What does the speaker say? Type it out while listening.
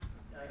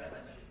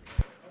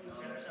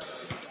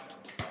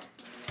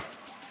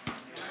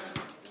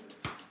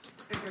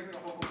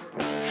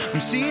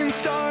seeing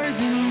stars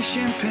in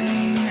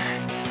champagne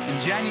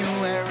and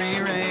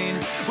January rain.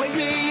 Wake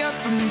me up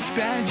from this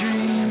bad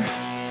dream.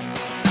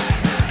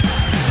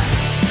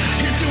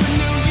 Here's to a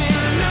new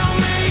year, new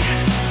me,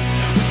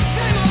 with the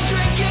same old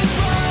drinking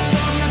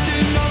problem.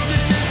 Nothing of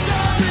this is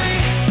sorry.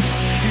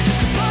 You're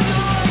just a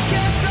puzzle I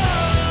can't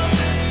solve.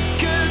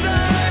 'Cause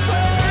I've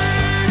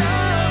heard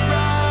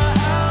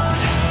around,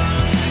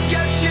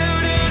 guess you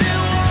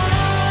didn't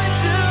want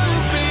to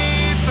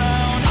be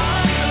found.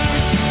 I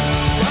heard you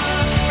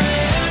a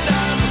friend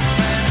of a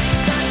friend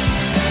that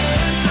just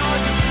spends all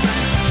your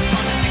friends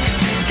on a ticket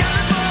to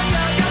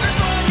California,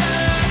 California.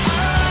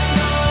 I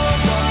know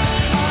what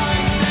I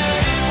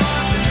said, it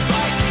wasn't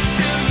right.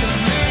 Still you're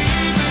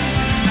leaving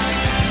tonight.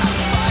 I'm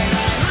spite,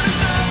 I heard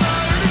it's over,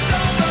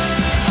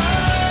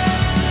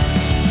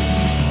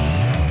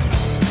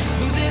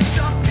 losing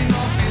something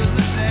all feels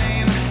the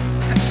same.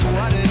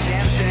 What a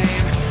damn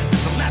shame.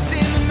 There's a lapse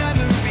in the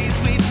memories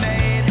we've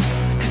made,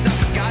 'cause I've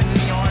forgotten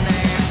your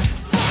name.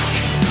 Fuck,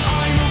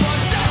 I'm the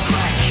one so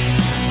quick.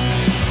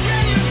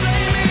 Yeah, you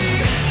blame me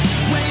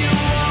when you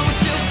always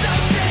feel so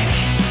sick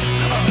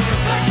of the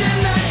reflection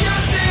that you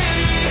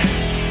see.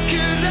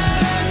 'Cause I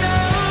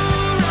know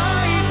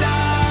right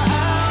now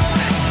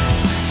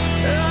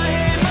I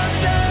hate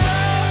myself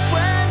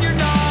when you're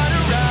not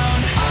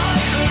around. I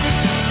heard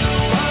you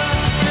a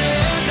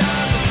friend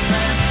of a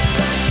friend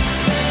that just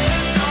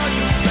spends all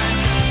your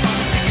rent on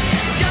a ticket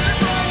to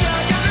California,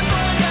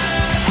 California.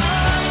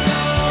 I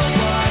know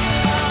what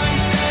I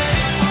said,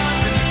 it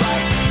wasn't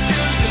right.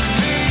 Still you're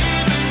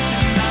leaving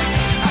tonight.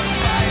 I'm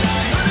spite,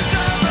 I heard it's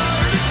over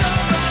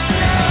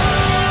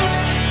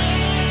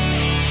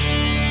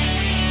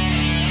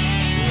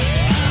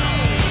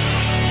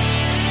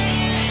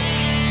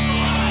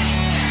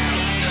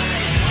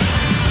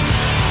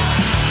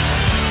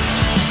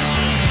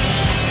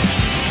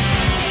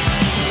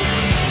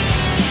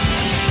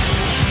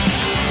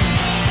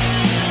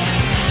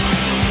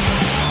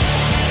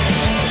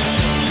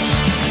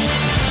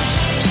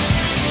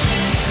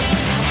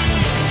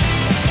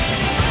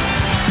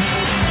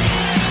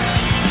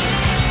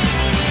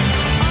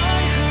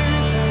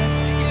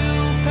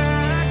you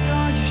packed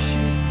all your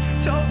shit,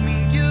 told me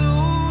you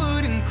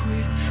wouldn't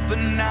quit, but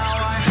now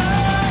I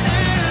heard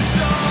it's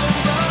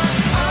over.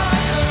 I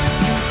heard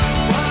you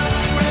a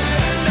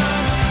friend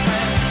of a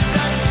friend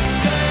that just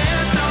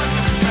spends all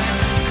your rent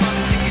on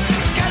a ticket to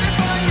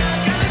California,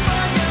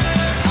 California.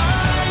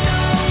 I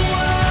know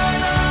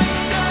what I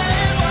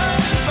said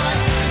wasn't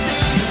right.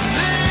 Still you're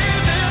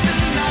living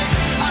tonight.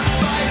 I'm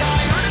spite, I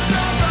heard it's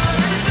over,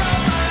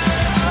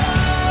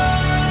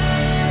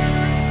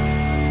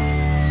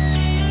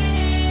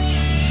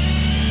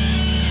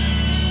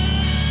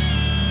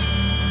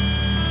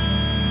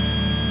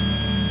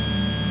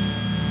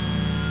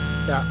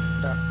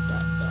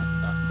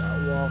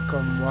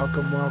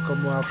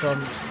 Welcome.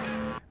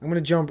 I'm going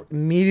to jump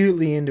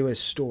immediately into a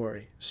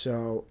story.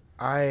 So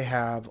I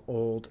have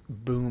old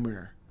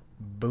boomer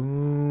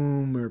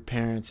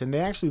parents, and they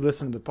actually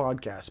listen to the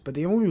podcast, but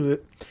they only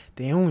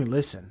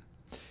listen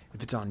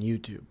if it's on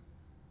YouTube,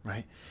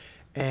 right?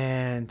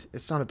 And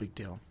it's not a big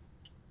deal.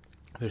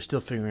 They're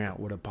still figuring out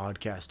what a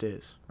podcast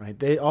is,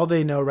 right? All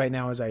they know right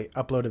now is I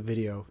upload a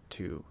video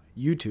to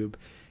YouTube,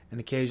 and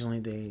occasionally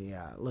they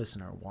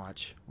listen or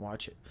watch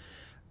it.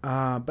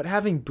 But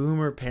having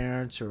boomer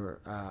parents, or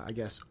I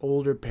guess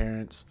older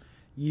parents,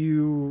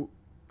 you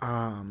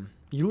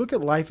look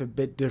at life a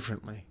bit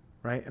differently,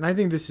 right? And I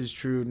think this is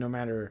true no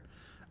matter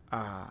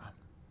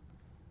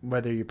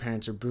whether your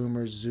parents are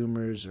boomers,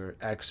 zoomers, or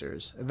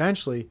Xers.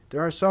 Eventually, there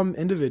are some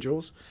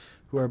individuals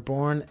who are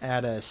born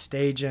at a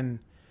stage in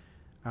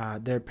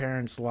their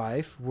parents'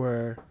 life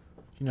where,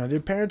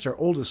 their parents are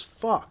old as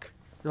fuck.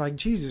 You're like,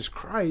 Jesus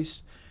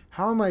Christ,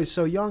 how am I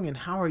so young and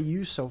how are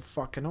you so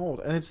fucking old?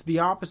 And it's the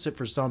opposite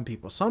for some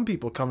people. Some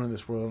people come into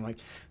this world and like,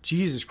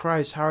 Jesus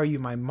Christ, how are you,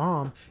 my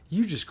mom?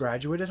 You just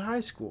graduated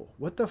high school.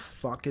 What the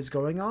fuck is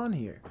going on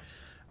here?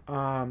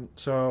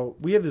 So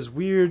we have this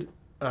weird,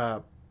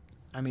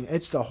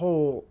 it's the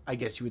whole, I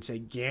guess you would say,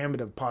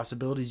 gamut of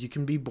possibilities. You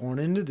can be born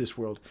into this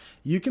world.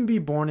 You can be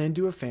born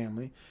into a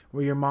family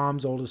where your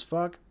mom's old as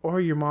fuck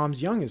or your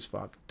mom's young as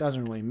fuck.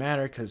 Doesn't really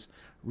matter because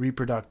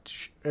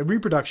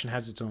reproduction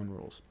has its own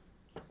rules.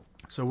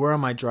 So where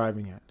am I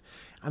driving at?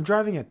 I'm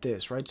driving at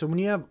this, right? So when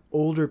you have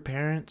older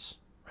parents,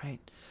 right,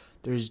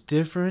 there's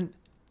different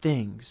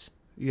things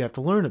you have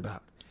to learn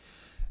about.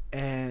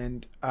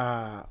 And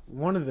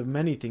one of the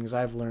many things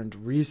I've learned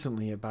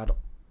recently about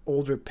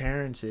older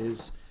parents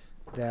is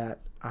that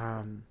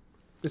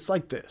it's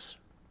like this.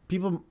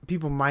 People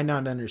might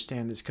not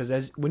understand this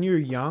because when you're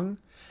young,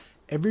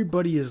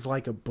 everybody is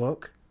like a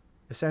book,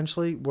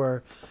 essentially,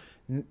 where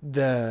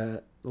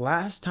the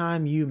last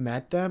time you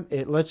met them,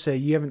 let's say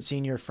you haven't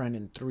seen your friend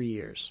in 3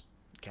 years,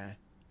 okay,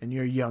 and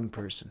you're a young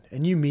person,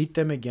 and you meet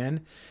them again,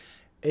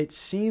 it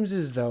seems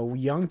as though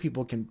young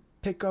people can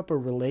pick up a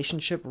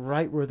relationship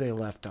right where they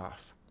left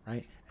off,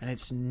 right? And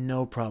it's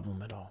no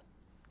problem at all,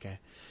 okay?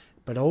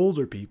 But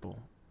older people,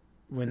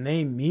 when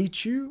they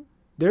meet you,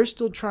 they're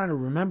still trying to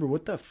remember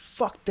what the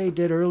fuck they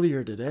did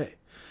earlier today.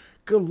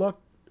 good luck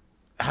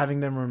having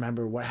them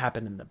remember what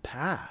happened in the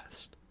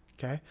past.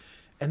 Okay.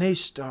 And they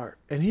start,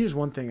 and here's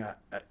one thing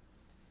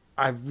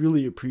I've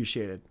really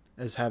appreciated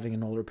as having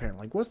an older parent.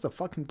 Like, what's the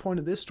fucking point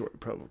of this story,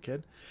 Provo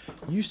Kid?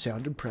 You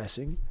sound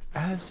depressing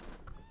as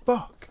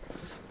fuck.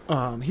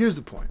 Here's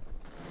the point.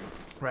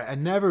 Right, I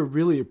never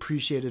really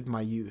appreciated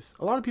my youth.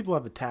 A lot of people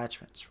have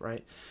attachments,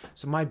 right?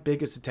 So my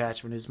biggest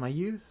attachment is my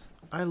youth.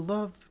 I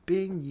love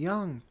being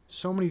young.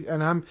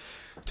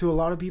 To a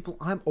lot of people,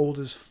 I'm old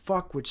as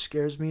fuck, which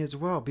scares me as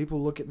well.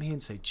 People look at me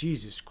and say,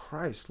 Jesus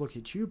Christ, look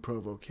at you,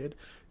 Provo Kid.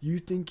 You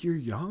think you're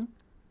young?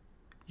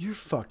 You're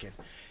fucking,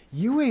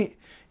 you ain't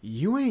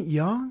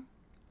young.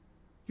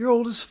 You're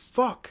old as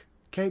fuck.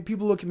 Okay,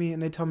 people look at me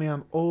and they tell me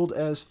I'm old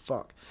as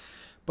fuck.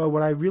 But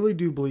what I really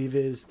do believe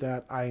is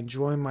that I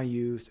enjoy my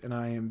youth and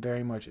I am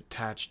very much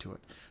attached to it.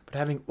 But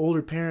having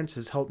older parents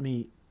has helped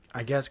me,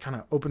 I guess, kind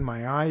of open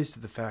my eyes to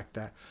the fact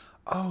that,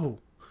 oh,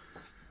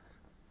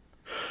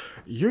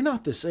 you're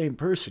not the same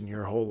person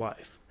your whole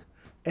life.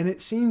 And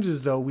it seems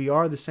as though we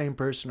are the same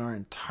person our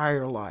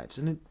entire lives.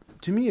 And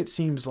to me, it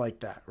seems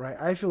like that, right?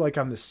 I feel like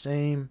I'm the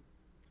same,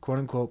 quote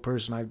unquote,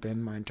 person I've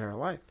been my entire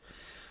life.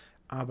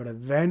 But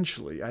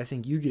eventually, I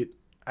think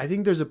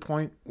there's a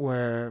point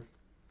where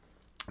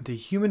the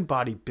human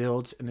body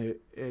builds and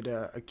it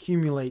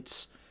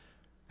accumulates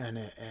and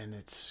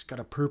it's got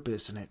a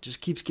purpose and it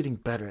just keeps getting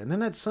better. And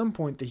then at some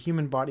point the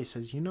human body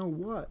says, you know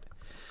what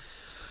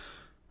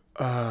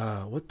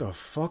the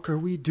fuck are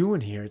we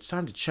doing here? It's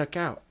time to check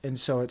out. And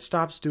so it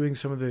stops doing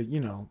some of the,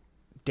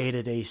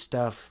 day-to-day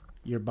stuff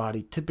your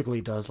body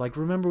typically does. Like,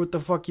 remember what the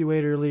fuck you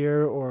ate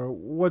earlier, or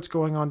what's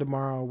going on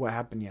tomorrow, what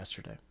happened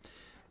yesterday.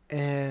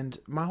 And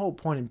my whole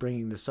point in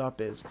bringing this up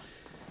is,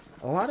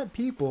 a lot of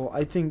people,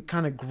 I think,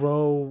 kind of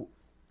grow,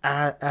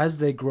 as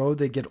they grow,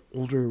 they get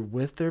older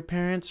with their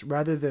parents,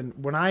 rather than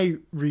when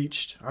I'm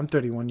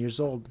 31 years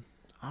old.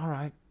 All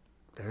right,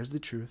 there's the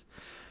truth.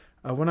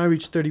 When I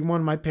reach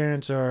 31, my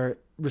parents are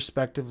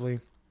respectively,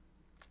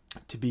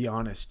 to be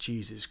honest,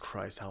 Jesus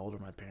Christ, how old are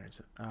my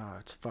parents?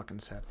 It's fucking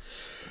sad.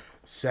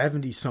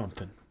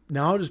 70-something.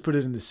 Now I'll just put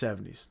it in the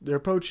 70s. They're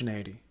approaching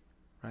 80,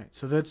 right?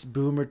 So that's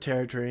boomer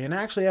territory. And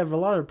actually, I have a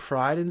lot of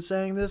pride in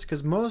saying this,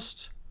 because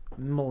most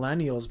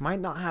millennials might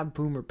not have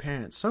boomer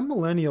parents. Some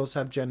millennials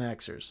have Gen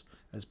Xers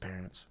as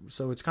parents.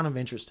 So it's kind of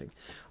interesting.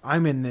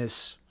 I'm in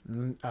this,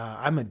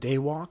 I'm a day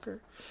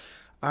walker.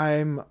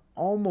 I'm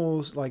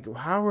almost like,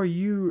 how are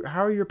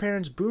your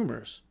parents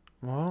boomers?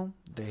 Well,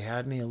 they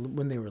had me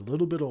when they were a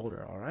little bit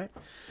older, all right?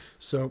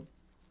 So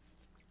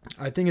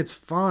I think it's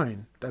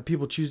fine that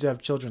people choose to have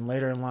children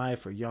later in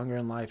life or younger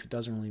in life. It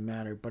doesn't really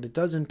matter, but it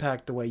does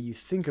impact the way you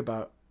think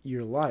about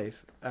your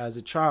life as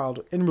a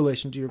child in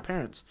relation to your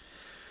parents.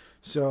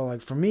 So,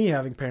 like, for me,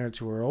 having parents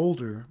who are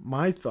older,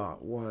 my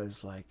thought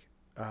was, like,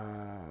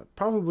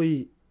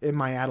 probably in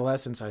my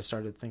adolescence, I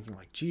started thinking,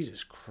 like,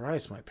 Jesus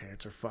Christ, my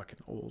parents are fucking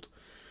old.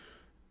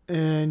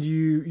 And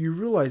you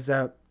realize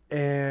that,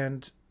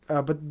 and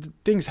but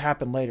things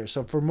happen later.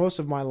 So for most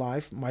of my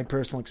life, my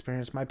personal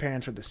experience, my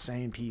parents were the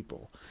same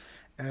people.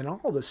 And all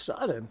of a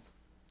sudden,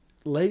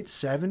 late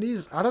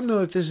 70s, I don't know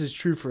if this is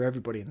true for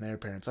everybody and their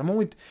parents.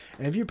 And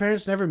if your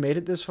parents never made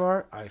it this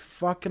far, I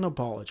fucking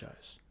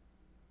apologize.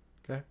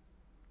 Okay?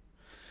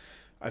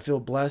 I feel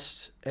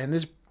blessed.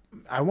 And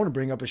I want to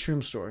bring up a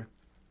shroom story.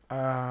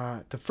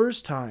 The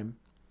first time,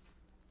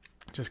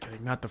 just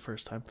kidding, not the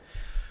first time.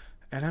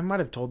 And I might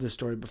have told this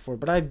story before,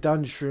 but I've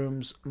done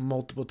shrooms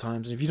multiple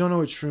times. And if you don't know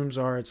what shrooms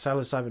are, it's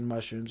psilocybin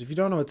mushrooms. If you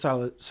don't know what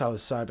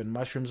psilocybin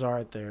mushrooms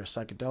are, they're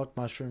psychedelic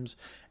mushrooms.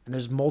 And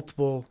there's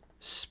multiple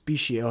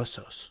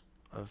speciosos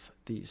of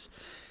these.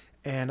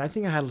 And I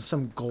think I had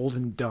some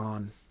Golden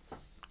Dawn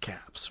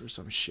caps or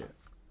some shit.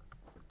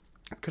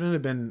 It couldn't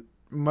have been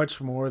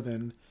much more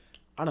than,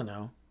 I don't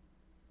know.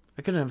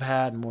 I couldn't have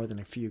had more than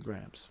a few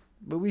grams.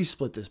 But we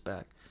split this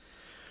back.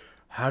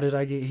 How did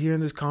I get here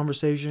in this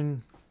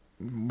conversation?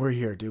 We're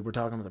here, dude. We're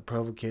talking about the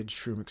Provo Kid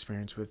shroom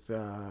experience with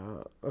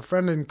a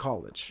friend in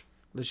college.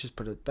 Let's just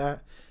put it at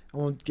that. I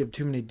won't give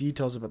too many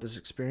details about this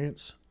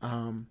experience.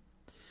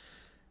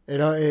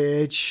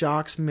 It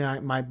shocks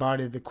my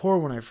body to the core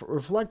when I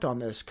reflect on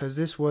this, because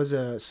this was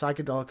a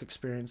psychedelic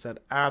experience that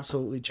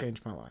absolutely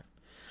changed my life.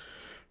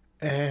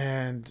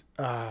 And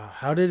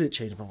how did it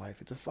change my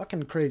life? It's a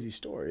fucking crazy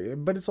story,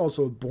 but it's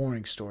also a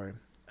boring story,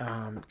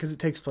 because it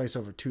takes place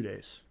over 2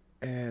 days.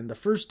 And the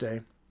first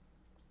day,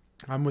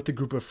 I'm with a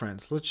group of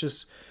friends. Let's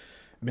just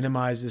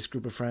minimize this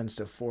group of friends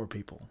to 4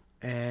 people.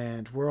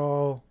 And we're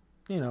all,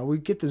 we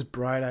get this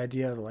bright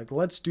idea of, like,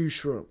 let's do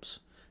shrooms.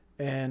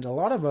 And a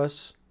lot of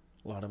us,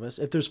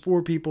 if there's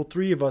 4 people,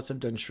 3 of us have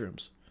done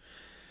shrooms.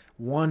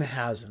 1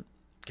 hasn't.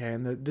 Okay,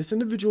 and this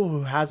individual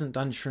who hasn't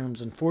done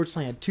shrooms,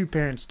 unfortunately, had 2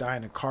 parents die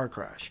in a car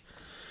crash.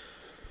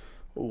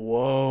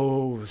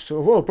 Whoa,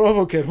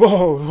 Provo Kid,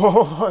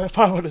 whoa, if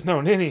I would have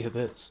known any of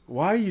this.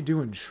 Why are you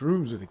doing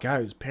shrooms with a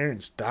guy whose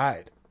parents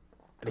died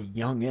at a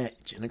young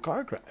age in a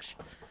car crash?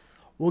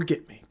 Well,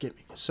 get me.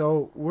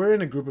 So we're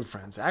in a group of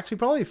friends, actually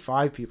probably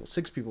 5 people,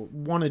 6 people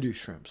want to do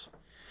shrooms.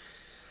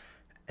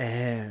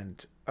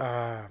 And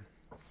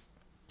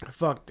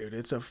fuck, dude,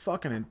 it's a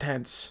fucking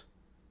intense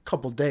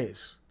couple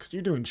days because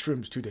you're doing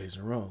shrooms 2 days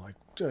in a row, like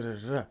da da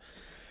da da.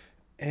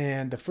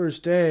 And the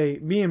first day,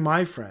 me and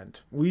my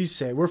friend, we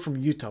say we're from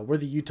Utah. We're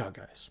the Utah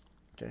guys,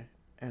 okay?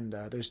 And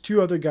there's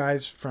two other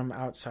guys from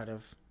outside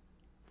of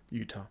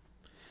Utah.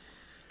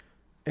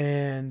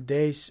 And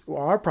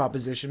our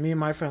proposition, me and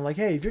my friend, like,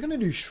 hey, if you're gonna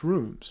do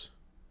shrooms,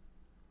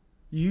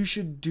 you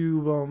should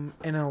do them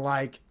in a,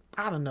 like,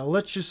 I don't know,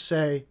 let's just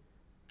say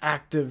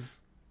active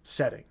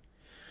setting.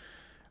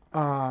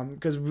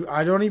 Because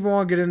I don't even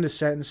want to get into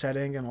set and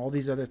setting and all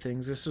these other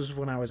things. This was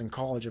when I was in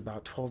college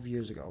about 12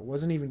 years ago. I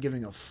wasn't even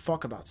giving a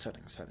fuck about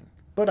setting.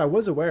 But I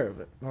was aware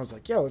of it. And I was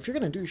like, yo, if you're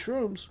going to do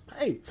shrooms,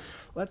 hey,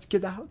 let's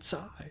get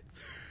outside.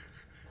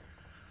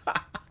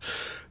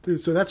 Dude,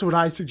 so that's what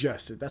I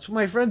suggested. That's what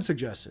my friend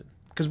suggested.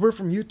 Because we're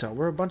from Utah.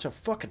 We're a bunch of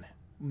fucking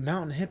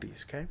mountain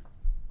hippies, okay?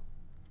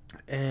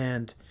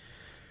 And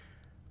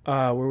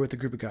we're with a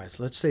group of guys.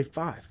 Let's say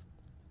 5.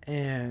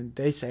 And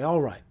they say, all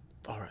right,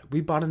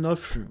 we bought enough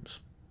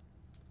shrooms.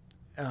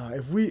 They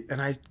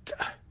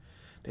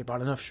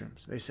bought enough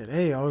shrooms. They said,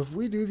 hey, if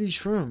we do these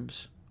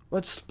shrooms,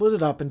 let's split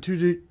it up in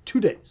 2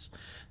 days.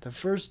 The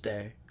first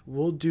day,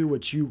 we'll do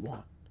what you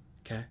want,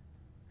 okay?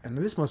 And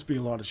this must be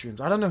a lot of shrooms.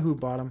 I don't know who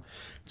bought them.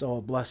 It's all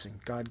a blessing.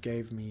 God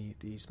gave me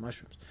these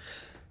mushrooms.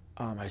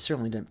 I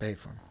certainly didn't pay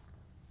for them.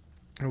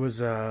 It was,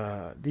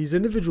 these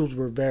individuals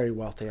were very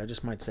wealthy. I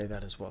just might say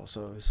that as well.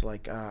 So it was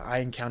like, I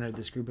encountered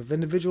this group of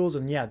individuals,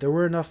 and yeah, there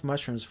were enough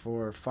mushrooms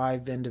for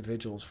 5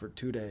 individuals for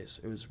 2 days.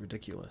 It was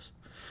ridiculous.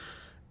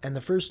 And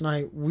the first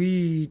night,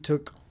 we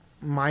took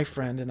my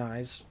friend and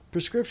I's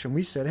prescription.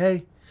 We said,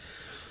 hey,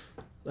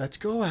 let's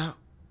go out,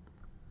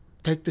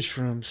 take the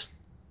shrooms,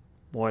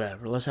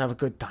 whatever. Let's have a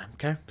good time,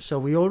 okay? So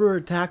we order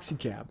a taxi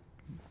cab,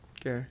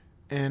 okay?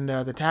 And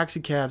the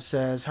taxi cab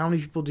says, how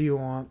many people do you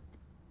want?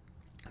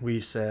 We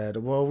said,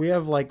 well, we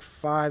have like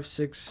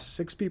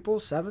 6 people,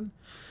 7.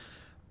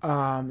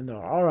 And they're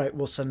like, all right,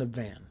 we'll send a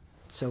van.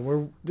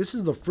 So this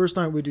is the first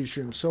night we do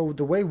shrooms. So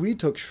the way we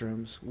took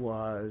shrooms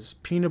was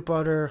peanut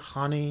butter,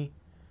 honey,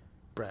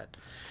 bread.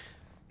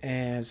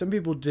 And some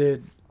people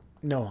did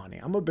no honey.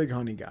 I'm a big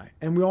honey guy.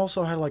 And we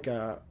also had like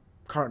a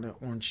carton of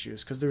orange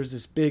juice because there was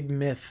this big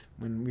myth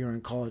when we were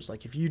in college.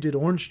 Like if you did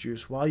orange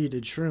juice while you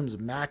did shrooms,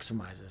 it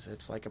maximizes.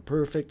 It's like a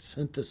perfect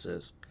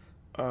synthesis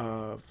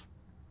of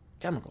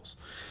chemicals,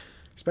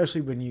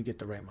 especially when you get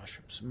the right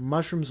mushrooms.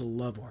 Mushrooms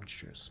love orange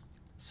juice.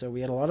 So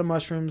we had a lot of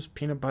mushrooms,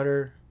 peanut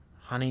butter,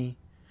 honey,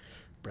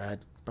 bread,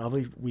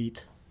 probably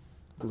wheat,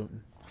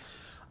 gluten.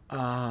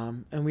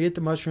 And we ate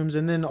the mushrooms,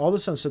 and then all of a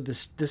sudden, so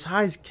this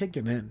high's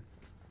kicking in.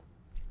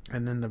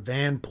 And then the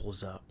van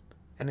pulls up,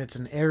 and it's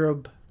an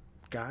Arab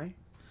guy,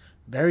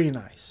 very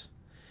nice.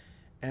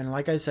 And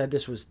like I said,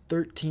 this was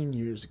 13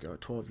 years ago,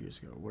 12 years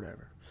ago,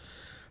 whatever.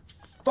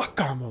 Fuck,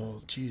 I'm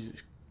old,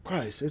 Jesus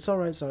Christ. It's all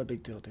right, it's not a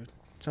big deal, dude.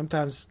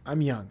 Sometimes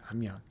I'm young.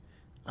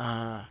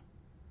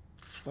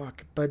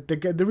 Fuck. But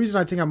the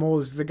reason I think I'm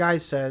old is the guy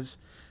says,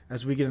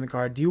 as we get in the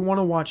car, do you want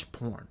to watch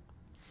porn?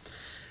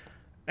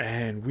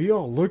 And we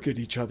all look at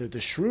each other. The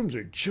shrooms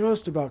are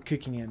just about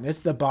kicking in. It's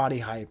the body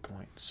high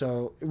point.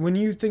 So when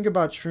you think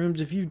about shrooms,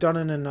 if you've done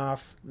it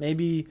enough,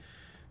 maybe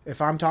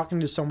if I'm talking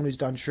to someone who's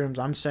done shrooms,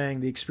 I'm saying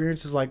the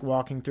experience is like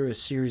walking through a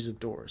series of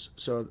doors.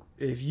 So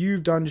if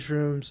you've done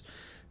shrooms,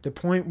 the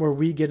point where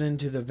we get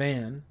into the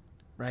van,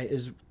 right,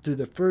 is through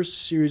the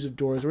first series of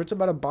doors where it's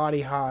about a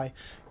body high.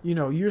 You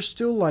know, you're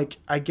still like,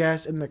 I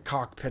guess, in the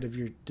cockpit of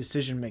your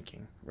decision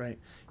making, right?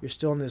 You're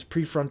still in this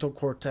prefrontal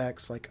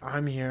cortex, like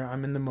I'm here,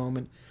 I'm in the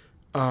moment.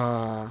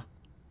 The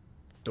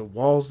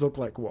walls look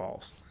like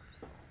walls.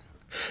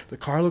 The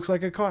car looks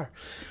like a car.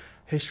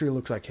 History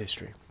looks like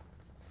history.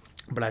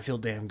 But I feel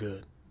damn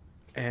good.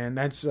 And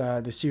that's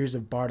the series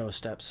of Bardo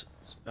steps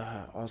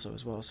also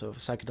as well. So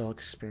psychedelic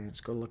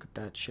experience. Go look at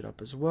that shit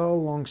up as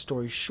well. Long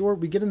story short,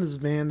 we get in this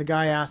van. The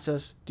guy asks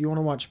us, do you want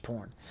to watch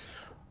porn?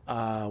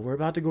 We're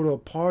about to go to a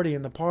party,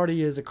 and the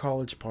party is a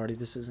college party.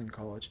 This isn't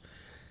college.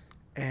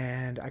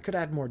 And I could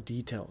add more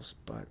details,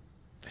 but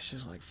it's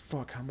just like,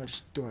 fuck,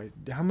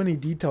 how many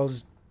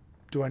details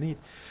do I need?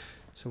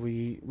 So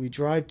we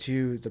drive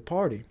to the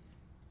party.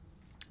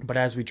 But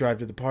as we drive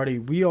to the party,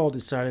 we all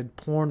decided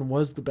porn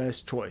was the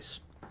best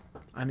choice.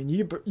 I mean,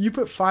 you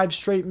put 5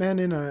 straight men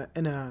in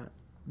a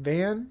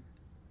van,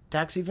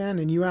 taxi van,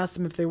 and you ask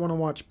them if they want to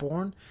watch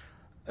porn.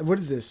 What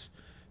is this?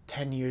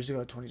 10 years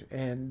ago, 20,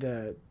 and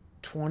the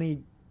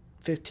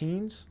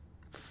 2015s?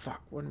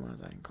 Fuck, when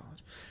was I in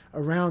college?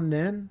 Around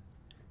then,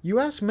 you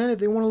ask men if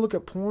they want to look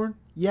at porn?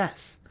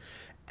 Yes.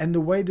 And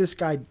the way this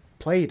guy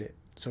played it,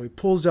 so he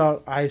pulls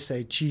out, I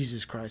say,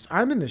 Jesus Christ.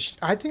 I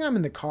think I'm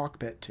in the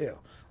cockpit too.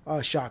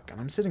 Shotgun.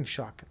 I'm sitting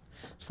shotgun,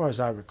 as far as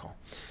I recall.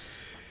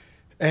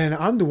 And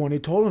I'm the one who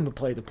told him to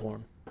play the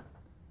porn.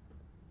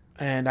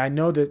 And I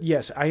know that,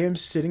 yes, I am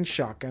sitting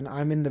shotgun.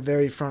 I'm in the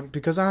very front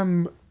because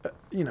I'm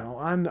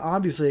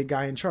obviously a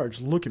guy in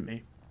charge. Look at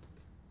me.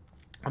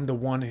 I'm the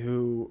one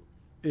who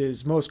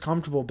is most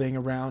comfortable being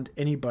around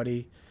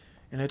anybody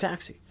in a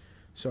taxi.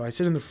 So I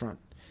sit in the front.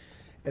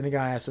 And the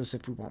guy asks us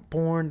if we want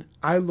porn.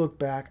 I look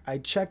back. I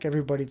check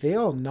everybody. They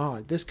all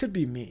nod. This could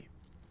be me.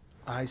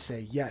 I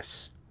say,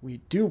 yes, we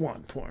do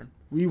want porn.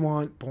 We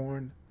want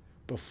porn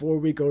before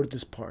we go to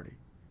this party.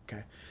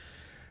 Okay.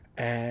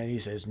 And he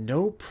says,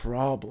 no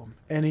problem.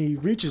 And he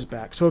reaches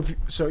back. So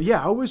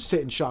I was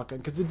sitting shotgun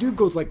because the dude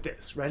goes like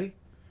this. Ready?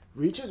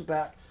 Reaches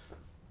back.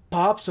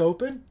 Pops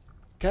open.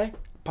 Okay.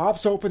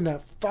 Pops open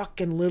that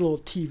fucking little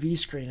TV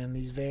screen in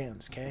these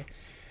vans. Okay.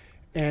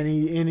 And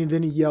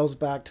then he yells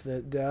back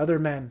to the other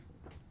men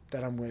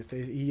that I'm with.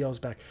 He yells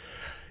back,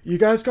 you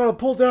guys got to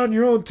pull down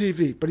your own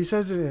TV. But he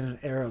says it in an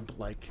Arab,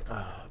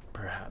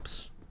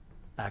 perhaps,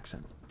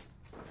 accent.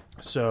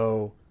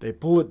 So they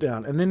pull it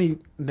down. And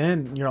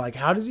then you're like,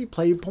 how does he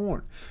play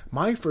porn?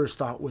 My first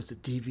thought was a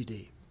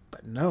DVD.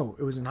 But no,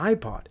 it was an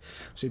iPod.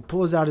 So he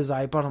pulls out his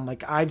iPod. I'm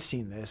like, I've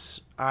seen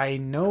this. I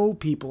know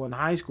people in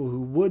high school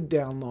who would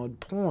download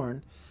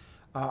porn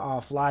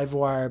off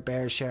Livewire,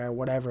 BearShare,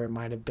 whatever it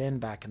might have been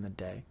back in the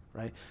day,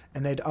 right?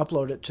 And they'd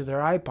upload it to their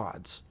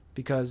iPods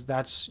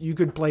because you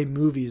could play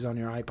movies on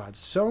your iPods.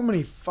 So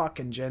many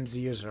fucking Gen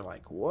Zers are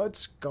like,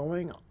 what's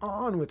going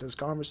on with this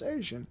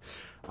conversation?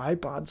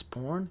 iPods,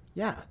 porn?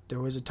 Yeah,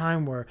 there was a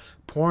time where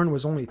porn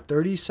was only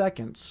 30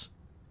 seconds,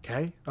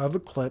 okay, of a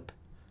clip.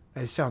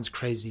 It sounds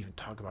crazy to even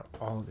talk about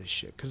all of this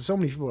shit because so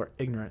many people are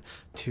ignorant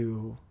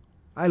to...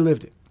 I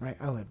lived it, right?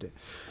 I lived it.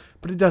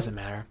 But it doesn't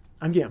matter.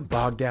 I'm getting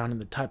bogged down in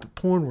the type of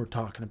porn we're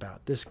talking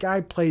about. This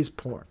guy plays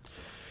porn.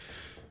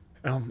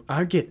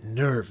 I get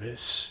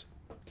nervous,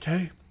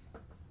 okay?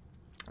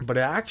 But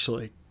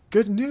actually,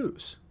 good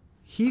news.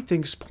 He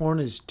thinks porn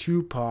is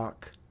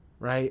Tupac,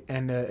 right?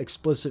 And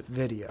explicit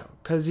video.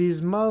 Because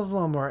he's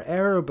Muslim or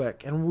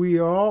Arabic. And we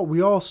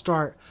all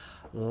start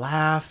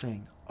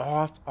laughing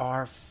off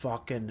our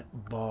fucking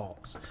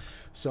balls.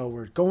 So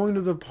we're going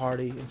to the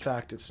party. In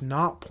fact, it's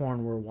not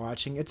porn we're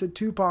watching. It's a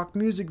Tupac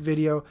music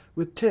video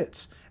with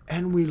tits.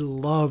 And we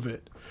love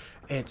it.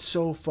 It's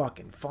so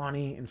fucking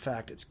funny. In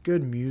fact, it's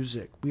good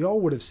music. We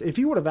all would have... If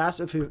he would have asked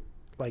do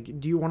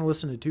you want to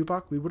listen to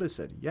Tupac? We would have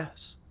said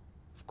yes.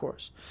 Of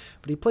course.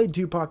 But he played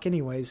Tupac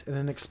anyways in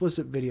an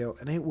explicit video.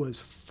 And it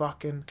was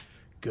fucking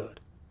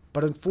good.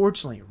 But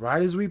unfortunately,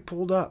 right as we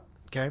pulled up,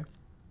 okay,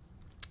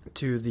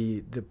 to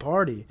the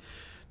party,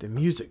 the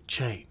music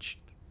changed.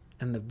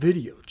 And the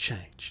video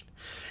changed.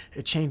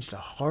 It changed to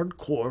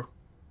hardcore,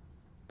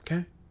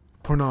 okay,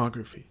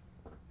 pornography.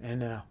 And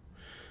now,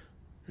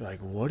 you're like,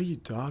 what are you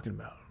talking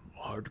about?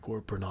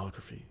 Hardcore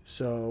pornography.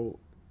 So,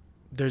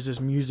 there's this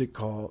music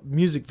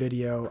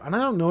video. And I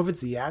don't know if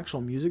it's the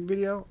actual music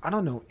video. I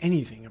don't know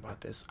anything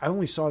about this. I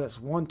only saw this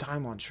one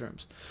time on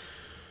Shrooms.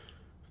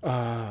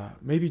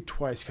 Maybe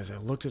twice because I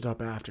looked it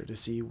up after to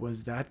see,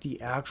 was that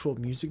the actual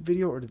music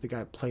video or did the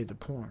guy play the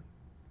porn?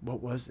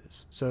 What was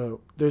this?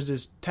 So there's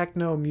this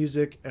techno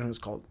music and it was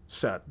called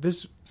Sad.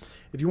 This,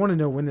 if you want to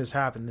know when this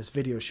happened, this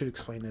video should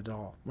explain it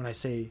all.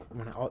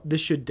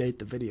 This should date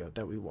the video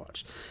that we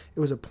watched.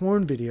 It was a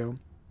porn video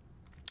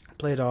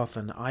played off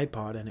an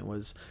iPod and it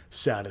was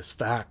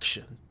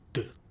Satisfaction.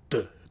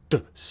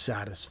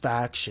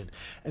 Satisfaction.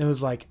 And it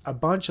was like a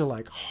bunch of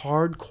like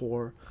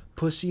hardcore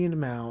pussy in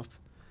mouth.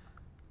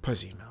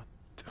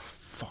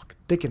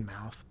 Dick in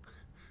mouth.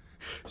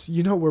 So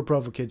you know where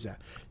Provo Kids at.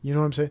 You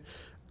know what I'm saying?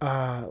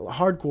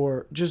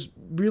 Hardcore,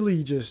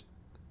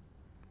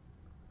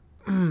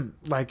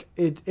 like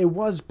it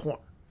was porn,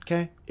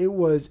 okay? It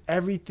was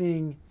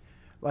everything,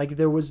 like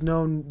there was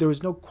no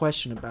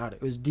question about it.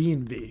 It was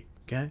D&V,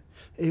 okay?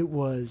 It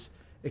was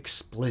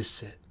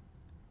explicit.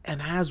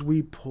 And as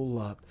we pull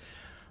up,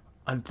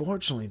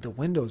 unfortunately, the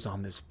windows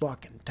on this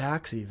fucking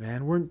taxi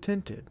van weren't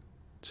tinted.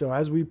 So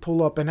as we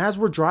pull up and as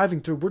we're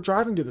driving to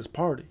this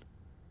party,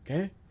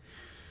 okay?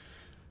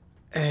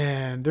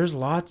 And there's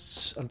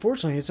lots,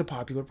 unfortunately, it's a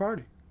popular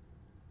party.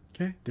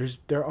 Okay?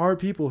 There are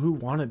people who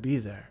want to be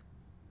there,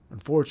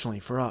 unfortunately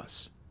for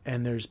us.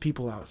 And there's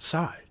people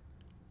outside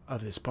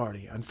of this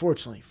party,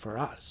 unfortunately for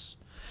us.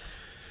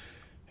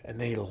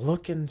 And they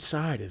look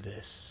inside of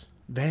this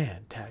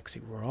van taxi.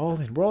 We're all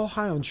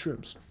high on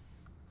shrooms.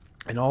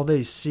 And all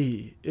they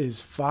see is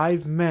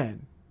 6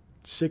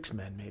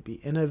 men maybe,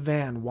 in a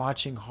van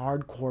watching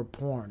hardcore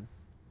porn.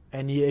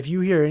 And if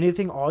you hear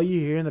anything, all you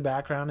hear in the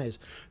background is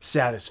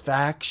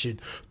satisfaction,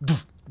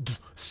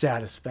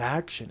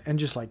 satisfaction, and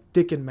just like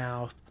dick and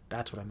mouth.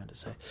 That's what I meant to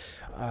say.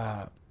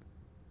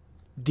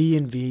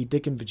 D&V,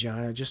 dick and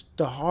vagina, just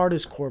the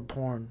hardest core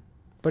porn.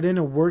 But in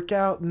a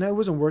workout, no, it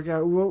wasn't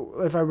workout.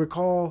 If I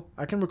recall,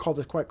 I can recall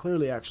this quite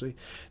clearly actually.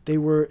 They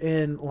were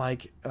in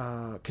like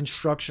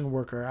construction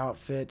worker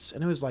outfits,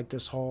 and it was like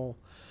this whole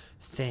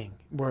thing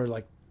where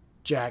like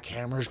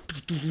jackhammers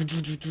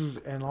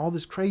and all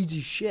this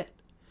crazy shit.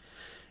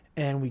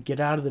 And we get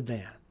out of the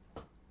van.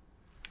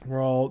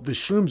 The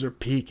shrooms are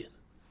peaking.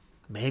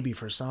 Maybe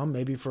for some,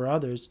 maybe for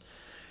others.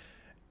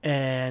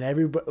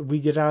 And we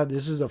get out.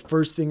 This is the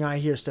first thing I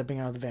hear stepping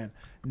out of the van.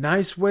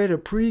 Nice way to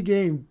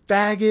pregame,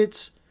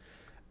 faggots.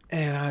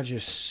 And I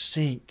just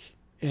sink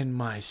in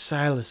my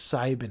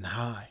psilocybin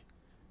high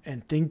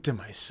and think to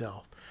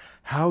myself,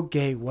 How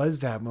gay was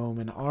that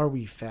moment? Are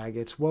we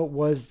faggots? What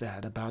was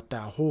that about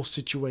that whole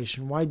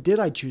situation? Why did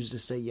I choose to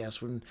say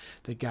yes when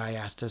the guy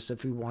asked us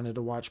if we wanted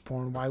to watch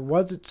porn? Why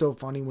was it so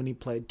funny when he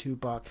played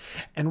Tupac?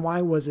 And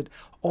why was it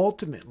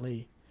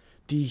ultimately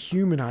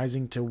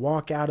dehumanizing to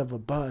walk out of a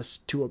bus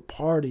to a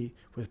party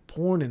with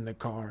porn in the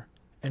car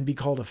and be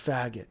called a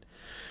faggot?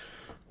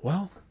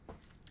 Well,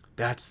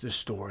 that's the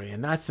story,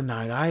 and that's the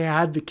night I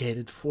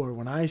advocated for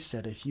when I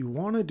said if you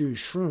want to do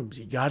shrooms,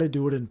 you got to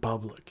do it in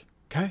public,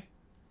 okay?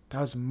 That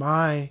was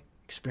my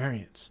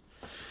experience,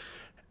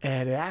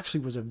 and it actually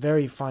was a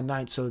very fun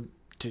night. So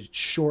to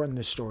shorten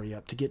this story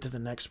up, to get to the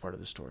next part of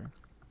the story,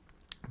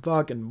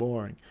 fucking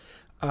boring.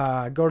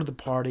 Go to the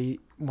party.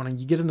 When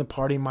you get in the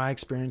party, my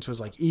experience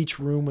was like each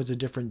room was a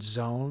different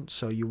zone.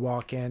 So you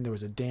walk in, there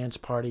was a dance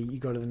party. You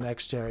go to the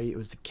next area, it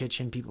was the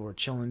kitchen. People were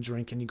chilling,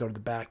 drinking. You go to the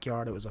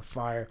backyard, it was a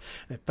fire.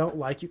 And it felt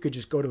like you could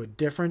just go to a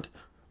different,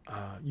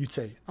 you'd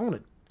say, I want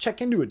to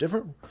check into a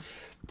different,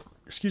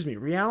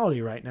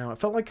 reality right now. It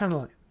felt like kind of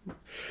like,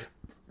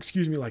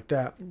 like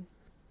that.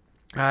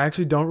 I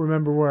actually don't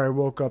remember where I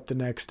woke up the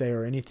next day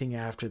or anything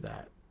after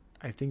that.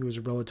 I think it was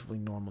a relatively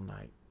normal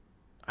night.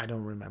 I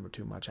don't remember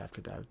too much after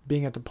that.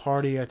 Being at the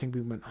party, I think we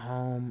went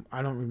home.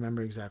 I don't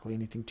remember exactly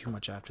anything too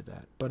much after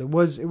that. But it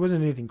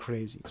wasn't anything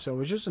crazy. So it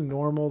was just a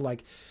normal,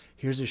 like,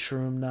 here's a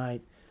shroom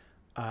night.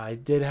 I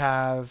did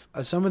have,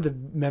 some of the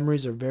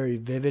memories are very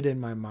vivid in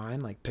my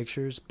mind, like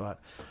pictures,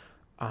 but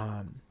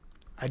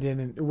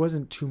it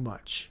wasn't too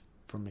much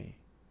for me.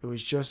 It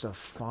was just a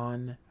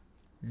fun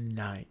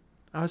night.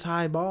 I was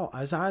high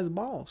as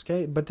balls,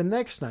 okay? But the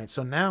next night,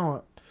 so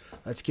now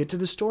let's get to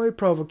the story,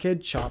 Provo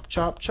Kid. Chop,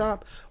 chop,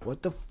 chop.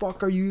 What the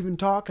fuck are you even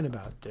talking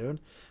about, dude?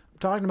 I'm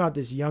talking about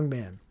this young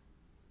man.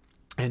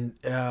 And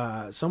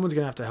someone's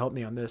going to have to help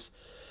me on this.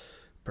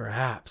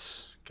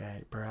 Perhaps,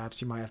 okay?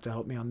 Perhaps you might have to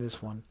help me on this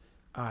one.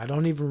 I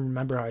don't even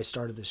remember how I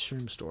started this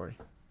shroom story.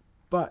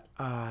 But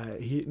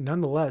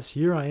nonetheless,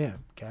 here I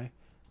am, okay?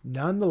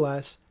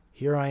 Nonetheless,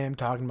 here I am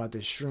talking about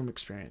this shroom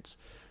experience.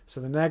 So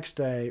the next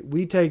day,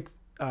 we take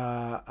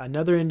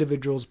another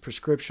individual's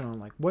prescription on,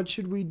 like, what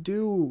should we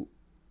do?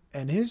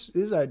 And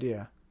his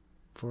idea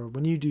for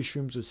when you do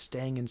shrooms was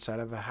staying inside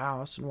of a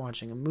house and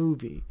watching a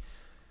movie,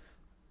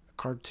 a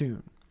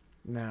cartoon.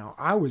 Now,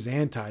 I was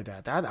anti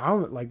that.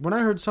 Like, when I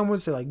heard someone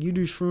say, like, you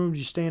do shrooms,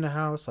 you stay in a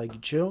house, like, you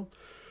chill, I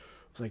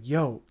was like,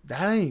 yo,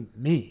 that ain't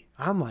me.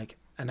 I'm like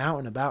an out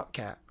and about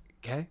cat,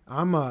 okay?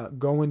 I'm a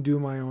go and do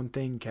my own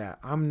thing cat.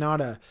 I'm not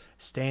a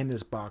stay in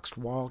this boxed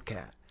wall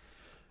cat.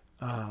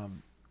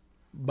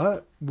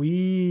 But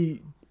whoever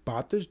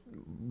bought the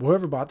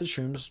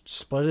shrooms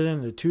split it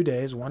into 2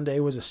 days. One day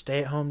was a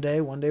stay-at-home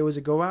day. One day was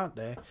a go-out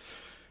day.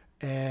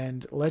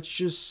 And let's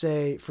just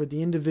say for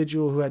the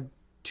individual who had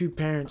two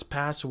parents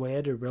pass away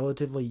at a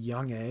relatively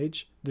young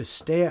age, the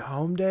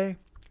stay-at-home day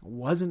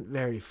wasn't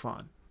very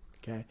fun.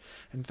 Okay.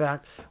 In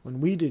fact, when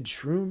we did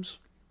shrooms,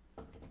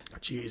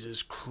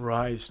 Jesus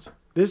Christ.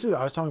 I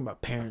was talking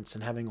about parents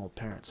and having old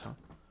parents, huh?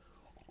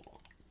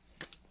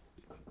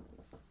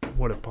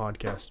 What a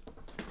podcast.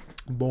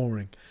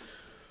 Boring.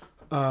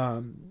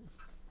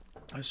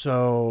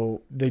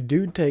 So they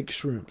do take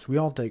shrooms. We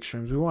all take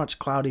shrooms. We watched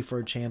Cloudy for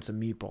a Chance of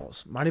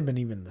Meatballs. Might have been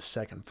even the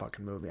second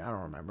fucking movie. I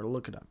don't remember.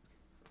 Look it up.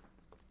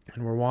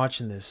 And we're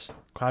watching this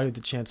Cloudy with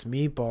a Chance of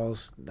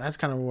Meatballs. That's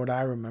kind of what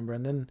I remember.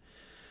 And then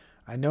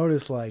I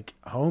noticed, like,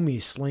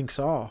 homie slinks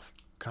off,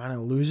 kind of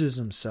loses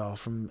himself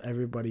from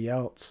everybody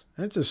else.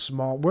 And it's a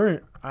small,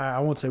 I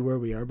won't say where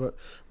we are, but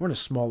we're in a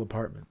small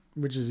apartment,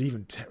 which is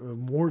even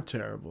more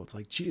terrible. It's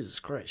like, Jesus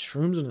Christ,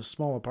 shrooms in a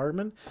small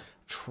apartment?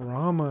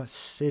 Trauma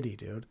city,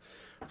 dude.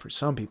 For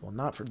some people,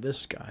 not for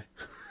this guy.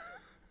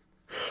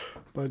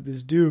 But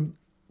this dude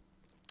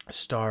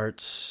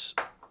starts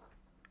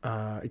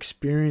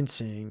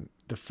experiencing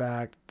the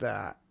fact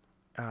that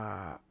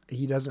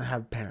he doesn't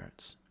have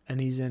parents. And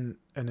he's in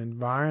an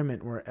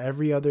environment where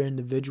every other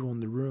individual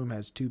in the room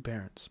has two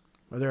parents.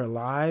 Whether they're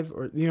alive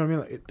or, you know what I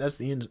mean? Like, that's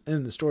the end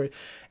of the story.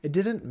 It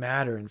didn't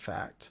matter, in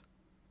fact.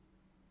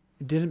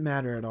 It didn't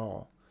matter at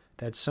all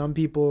that some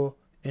people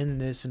in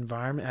this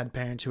environment had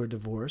parents who were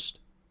divorced,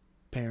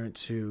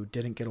 parents who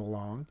didn't get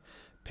along,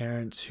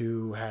 parents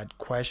who had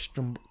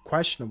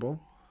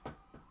questionable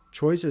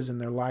choices in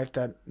their life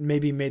that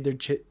maybe made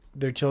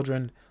their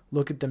children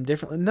look at them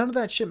differently. None of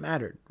that shit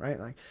mattered, right?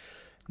 Like,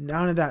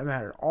 none of that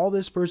mattered. All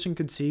this person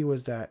could see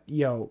was that,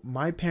 yo,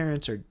 my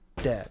parents are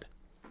dead.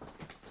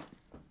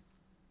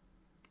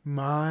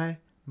 My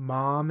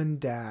mom and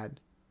dad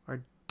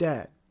are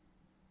dead.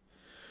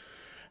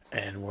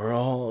 And we're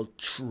all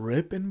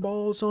tripping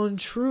balls on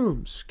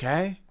shrooms,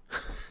 okay?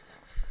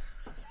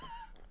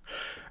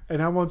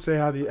 And I won't say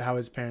how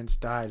his parents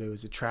died. It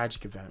was a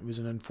tragic event. It was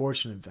an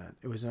unfortunate event.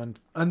 It was an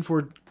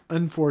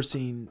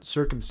unforeseen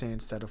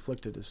circumstance that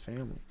afflicted his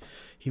family.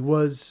 He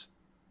was,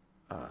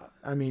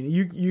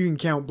 you can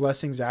count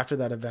blessings after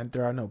that event.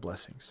 There are no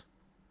blessings,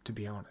 to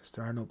be honest.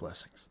 There are no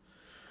blessings.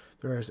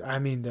 There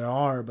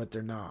are, but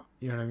they're not.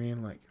 You know what I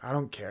mean? Like, I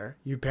don't care.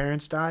 Your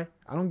parents die.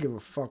 I don't give a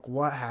fuck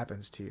what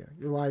happens to you.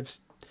 Your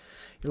life's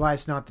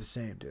not the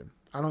same, dude.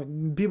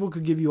 People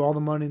could give you all the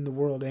money in the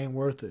world. It ain't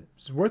worth it.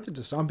 It's worth it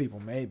to some people,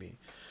 maybe,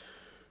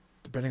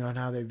 depending on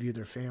how they view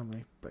their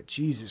family. But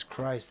Jesus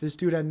Christ, this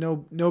dude had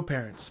no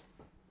parents.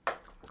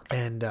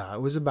 And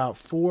it was about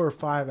 4 or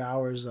 5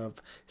 hours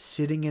of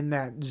sitting in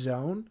that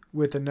zone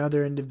with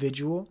another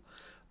individual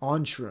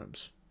on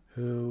shrooms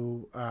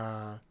who,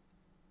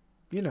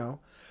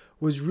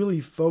 was really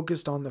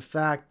focused on the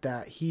fact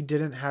that he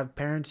didn't have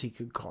parents he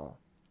could call.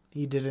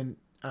 He didn't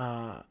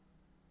have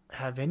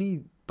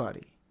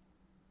anybody.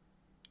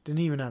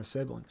 Didn't even have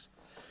siblings.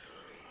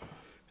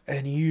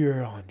 And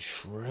you're on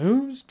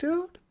shrooms,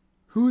 dude?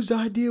 Whose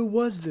idea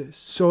was this?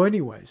 So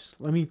anyways,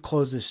 let me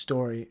close this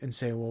story and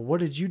say, well, what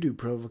did you do,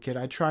 Provokid?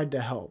 I tried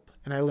to help.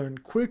 And I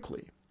learned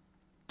quickly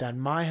that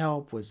my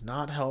help was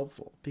not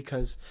helpful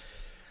because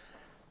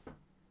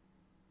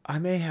I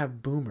may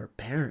have boomer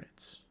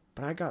parents,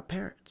 but I got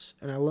parents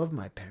and I love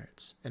my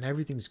parents and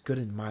everything's good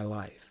in my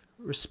life,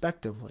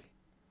 respectively,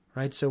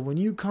 right? So when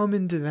you come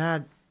into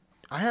that,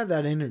 I have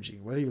that energy,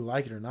 whether you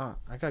like it or not.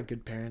 I got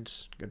good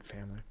parents, good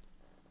family.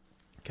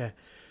 Okay.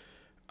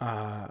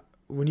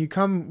 When you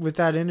come with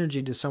that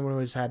energy to someone who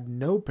has had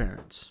no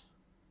parents,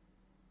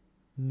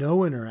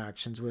 no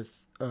interactions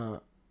with,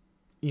 their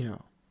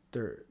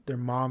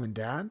mom and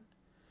dad,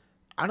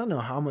 I don't know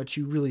how much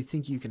you really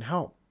think you can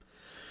help.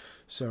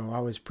 So I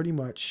was pretty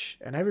much,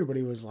 and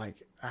everybody was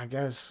like, I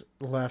guess,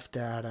 left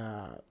at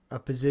a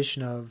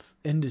position of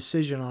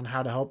indecision on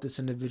how to help this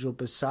individual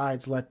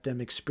besides let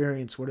them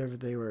experience whatever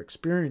they were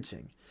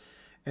experiencing.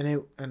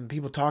 And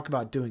people talk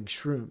about doing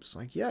shrooms.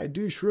 Like, yeah, I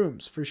do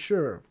shrooms for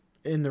sure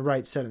in the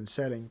right set and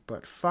setting,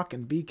 but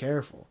fucking be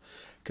careful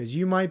because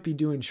you might be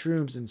doing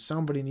shrooms and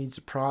somebody needs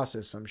to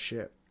process some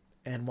shit.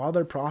 And while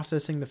they're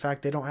processing the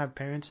fact they don't have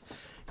parents,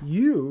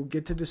 you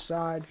get to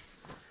decide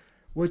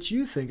what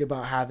you think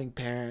about having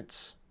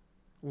parents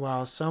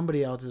while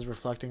somebody else is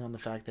reflecting on the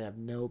fact they have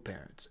no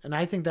parents. And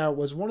I think that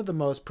was one of the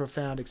most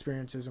profound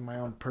experiences in my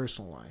own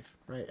personal life,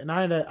 right? And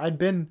I'd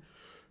been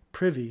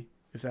privy,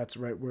 if that's the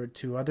right word,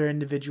 to other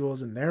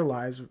individuals in their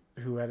lives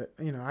who had,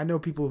 I know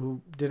people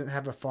who didn't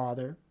have a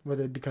father,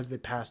 whether because they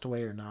passed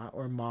away or not,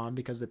 or mom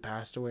because they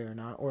passed away or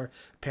not, or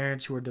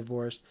parents who were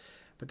divorced.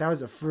 But that was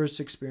the first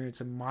experience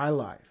in my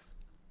life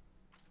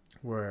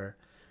where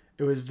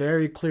it was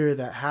very clear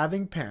that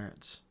having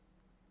parents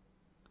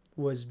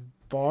was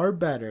far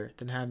better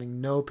than having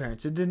no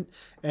parents. It didn't,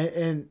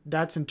 and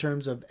that's in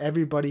terms of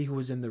everybody who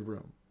was in the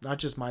room, not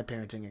just my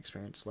parenting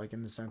experience, like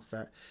in the sense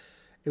that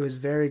it was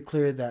very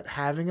clear that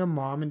having a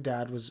mom and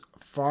dad was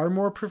far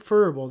more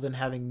preferable than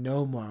having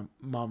no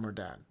mom or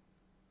dad.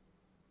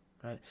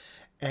 Right?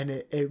 And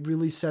it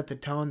really set the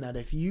tone that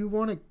if you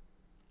want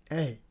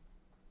to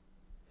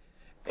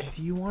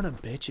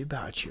bitch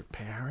about your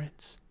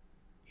parents,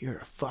 you're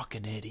a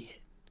fucking idiot.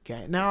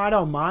 Okay? Now, I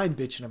don't mind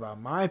bitching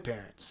about my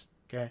parents.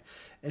 Okay?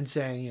 And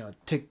saying,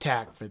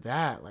 tic-tac for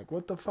that. Like,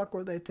 what the fuck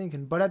were they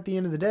thinking? But at the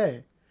end of the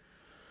day,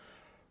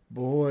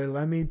 boy,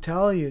 let me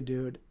tell you,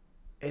 dude,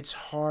 it's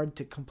hard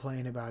to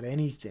complain about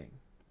anything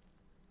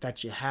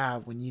that you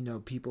have when you know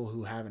people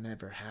who haven't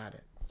ever had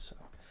it. So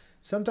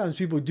sometimes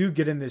people do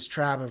get in this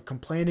trap of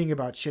complaining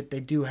about shit they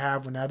do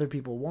have when other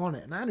people want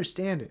it. And I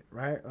understand it,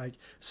 right? Like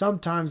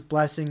sometimes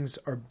blessings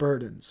are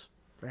burdens,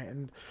 right?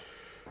 And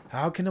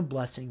how can a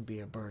blessing be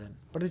a burden?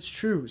 But it's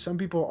true. Some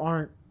people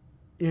aren't,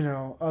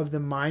 of the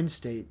mind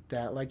state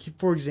that, like,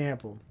 for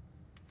example,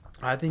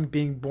 I think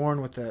being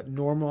born with a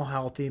normal,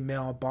 healthy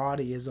male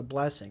body is a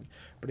blessing.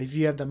 But if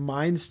you have the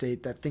mind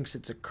state that thinks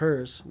it's a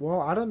curse,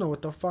 well, I don't know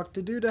what the fuck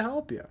to do to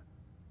help you.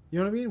 You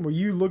know what I mean? Where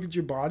you look at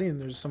your body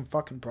and there's some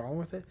fucking problem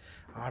with it.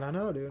 I don't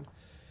know, dude.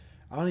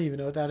 I don't even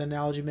know if that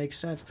analogy makes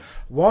sense.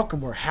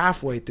 Welcome. We're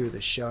halfway through the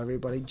show,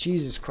 everybody.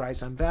 Jesus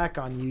Christ, I'm back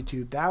on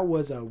YouTube. That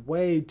was a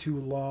way too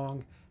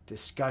long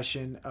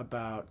discussion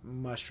about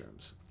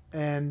mushrooms.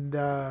 And,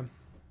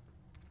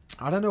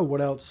 I don't know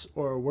what else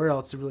or where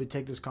else to really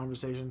take this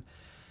conversation.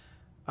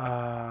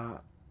 What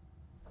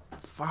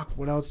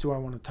else do I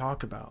want to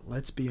talk about?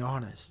 Let's be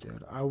honest,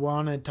 dude.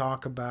 Let's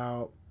talk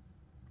about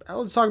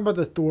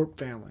the Thorpe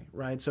family,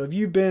 right? So if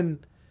you've been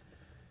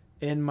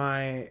in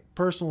my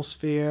personal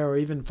sphere or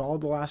even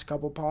followed the last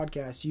couple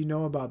podcasts, you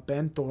know about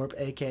Ben Thorpe,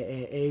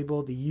 aka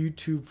Abel, the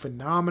YouTube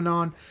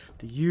phenomenon,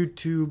 the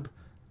YouTube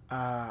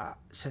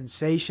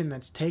sensation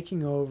that's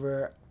taking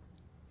over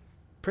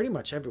pretty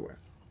much everywhere.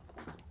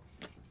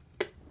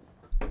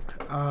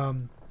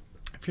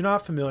 If you're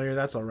not familiar,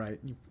 that's all right.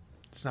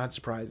 It's not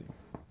surprising.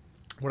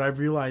 What I've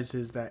realized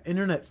is that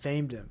internet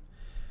famedom,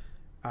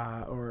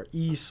 or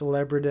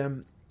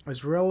celebridom,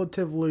 is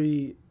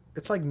relatively,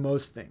 it's like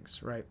most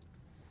things, right?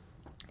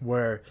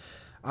 Where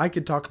I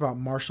could talk about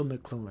Marshall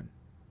McLuhan,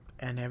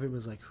 and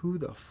everyone's like, who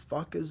the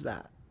fuck is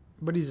that?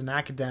 But he's an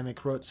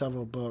academic, wrote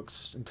several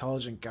books,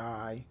 intelligent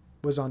guy,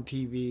 was on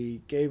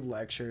TV, gave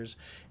lectures.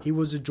 He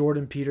was a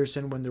Jordan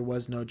Peterson when there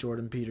was no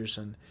Jordan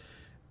Peterson.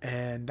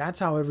 And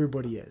that's how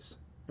everybody is.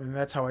 And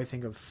that's how I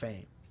think of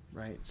fame,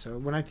 right? So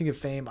when I think of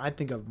fame, I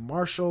think of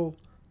Marshall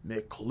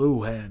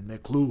McLuhan.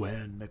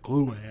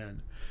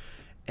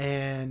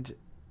 And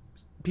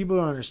people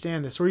don't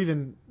understand this. Or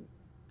even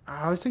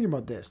I was thinking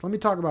about this. Let me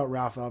talk about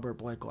Ralph Albert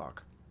Blakelock.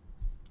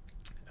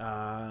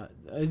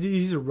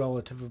 He's a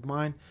relative of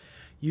mine.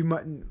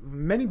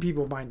 Many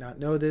people might not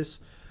know this,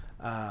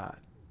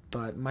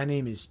 but my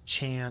name is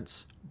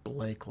Chance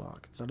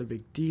Blakelock. It's not a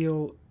big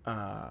deal.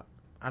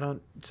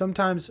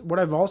 Sometimes what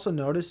I've also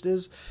noticed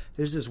is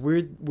there's this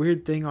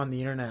weird thing on the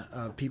internet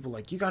of people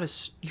like, you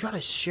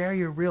gotta share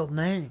your real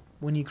name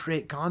when you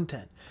create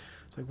content.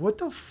 It's like, what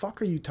the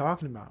fuck are you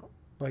talking about?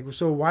 Like,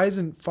 so why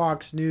isn't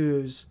Fox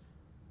News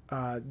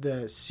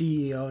the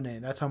CEO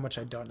name? That's how much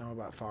I don't know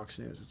about Fox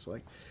News. It's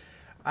like,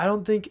 I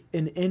don't think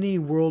in any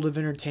world of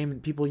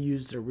entertainment people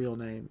use their real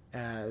name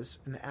as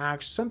an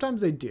act.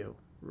 Sometimes they do,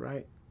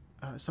 right?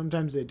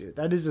 Sometimes they do.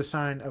 That is a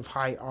sign of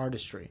high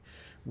artistry,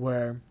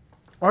 where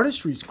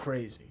artistry is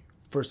crazy,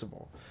 first of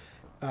all,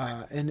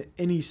 in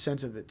any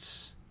sense of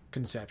its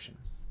conception.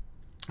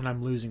 And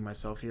I'm losing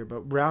myself here,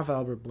 but Ralph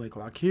Albert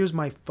Blakelock, here's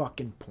my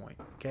fucking point,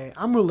 okay?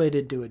 I'm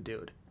related to a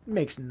dude. It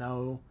makes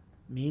no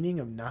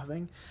meaning of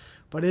nothing,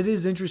 but it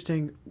is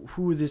interesting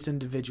who this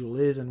individual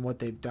is and what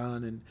they've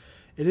done, and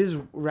it is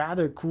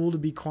rather cool to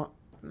be,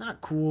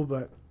 not cool,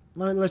 but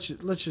let's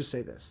just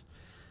say this.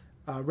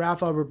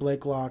 Ralph Albert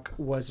Blakelock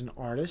was an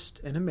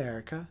artist in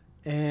America,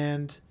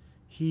 and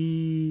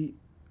he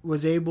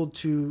was able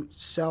to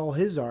sell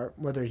his art,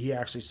 whether he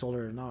actually sold it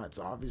or not. It's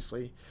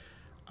obviously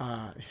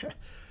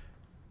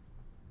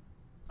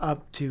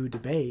up to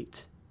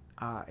debate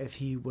if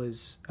he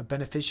was a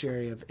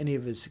beneficiary of any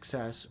of his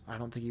success. I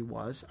don't think he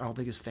was. I don't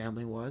think his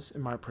family was,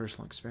 in my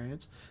personal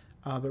experience.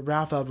 But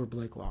Ralph Albert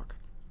Blakelock.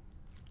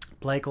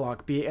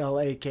 Blakelock,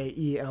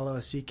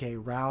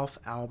 Blakelock, Ralph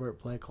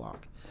Albert Blakelock.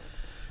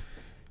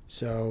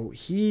 So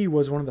he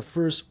was one of the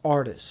first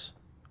artists.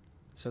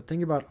 So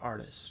think about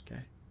artists,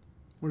 okay?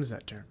 What is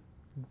that term?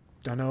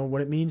 Don't know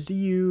what it means to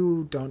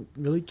you, don't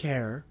really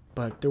care,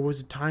 but there was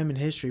a time in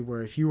history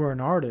where if you were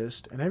an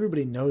artist, and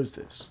everybody knows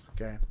this,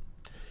 okay?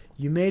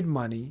 You made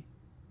money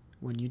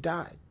when you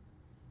died.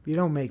 You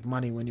don't make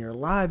money when you're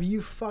alive. Are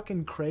you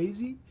fucking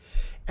crazy?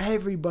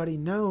 Everybody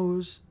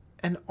knows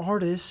an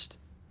artist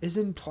is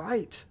in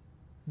plight.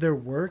 Their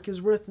work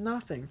is worth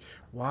nothing.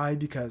 Why?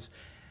 Because,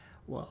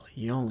 well,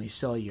 you only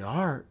sell your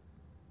art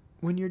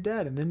when you're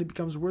dead, and then it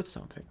becomes worth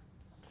something.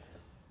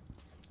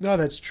 No,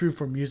 that's true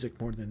for music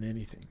more than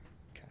anything.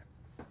 Okay.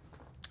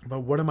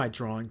 But what am I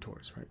drawing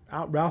towards, right?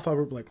 Ralph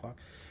Albert Blakelock,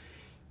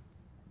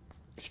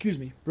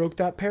 broke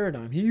that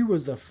paradigm. He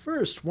was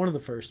one of the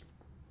first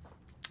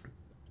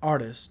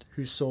artists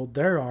who sold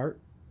their art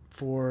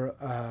for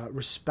a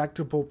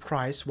respectable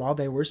price while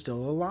they were still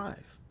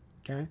alive.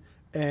 Okay?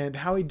 And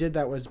how he did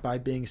that was by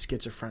being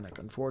schizophrenic,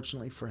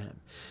 unfortunately for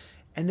him.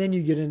 And then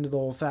you get into the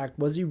whole fact,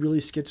 was he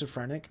really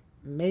schizophrenic?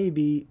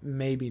 Maybe,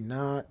 maybe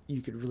not.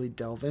 You could really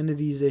delve into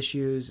these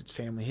issues. It's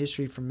family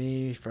history for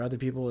me. For other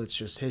people, it's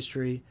just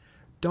history.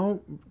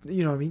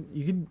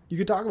 You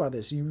could talk about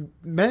this.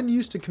 Men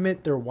used to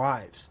commit their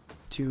wives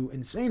to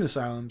insane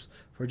asylums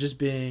for just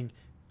being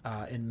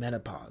in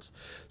menopause.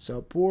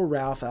 So poor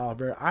Ralph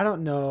Albert, I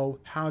don't know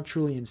how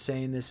truly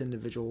insane this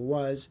individual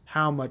was,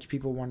 how much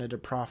people wanted to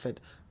profit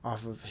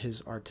off of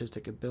his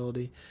artistic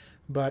ability.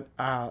 But,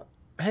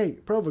 hey,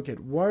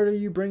 Provokid, what are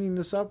you bringing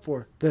this up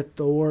for? The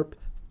Thorpe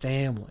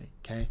family,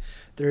 okay?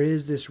 There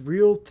is this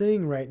real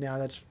thing right now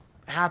that's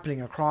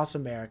happening across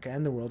America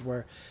and the world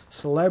where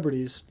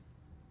celebrities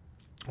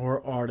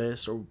or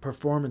artists or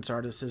performance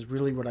artists is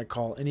really what I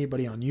call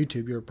anybody on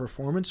YouTube. You're a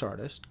performance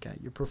artist, okay?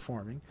 You're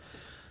performing.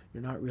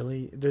 You're not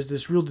really, there's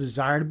this real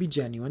desire to be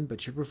genuine,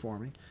 but you're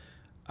performing.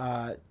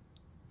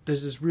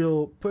 There's this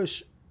real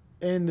push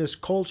in this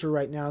culture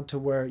right now to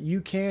where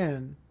you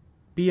can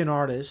be an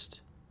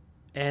artist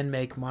and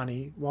make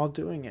money while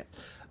doing it.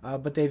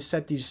 But they've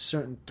set these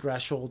certain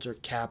thresholds or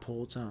cap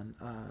holds on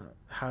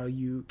how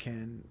you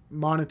can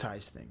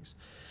monetize things.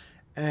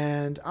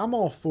 And I'm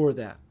all for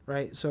that,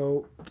 right?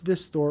 So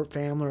this Thorpe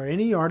family or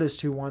any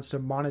artist who wants to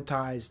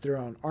monetize their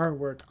own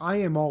artwork, I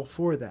am all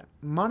for that.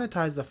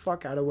 Monetize the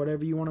fuck out of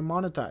whatever you want to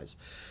monetize.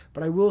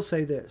 But I will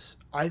say this.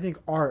 I think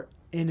art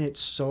in its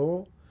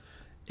soul,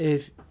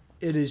 if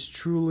it is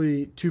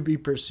truly to be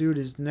pursued,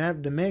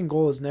 the main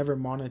goal is never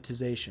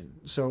monetization.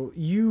 So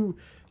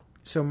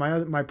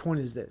my point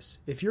is this.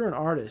 If you're an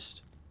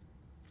artist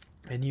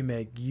and you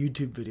make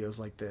YouTube videos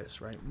like this,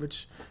 right,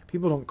 which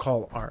people don't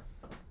call art,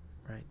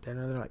 right? They're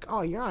like,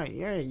 oh, you're a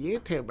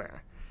YouTuber.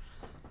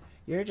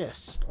 You're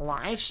just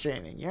live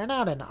streaming. You're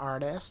not an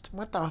artist.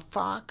 What the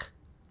fuck?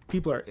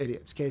 People are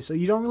idiots, okay? So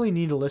you don't really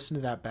need to listen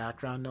to that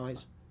background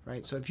noise,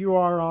 right? So if you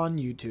are on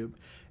YouTube,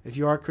 if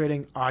you are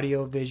creating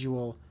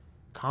audio-visual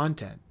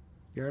content,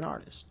 you're an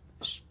artist.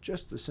 It's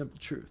just the simple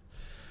truth.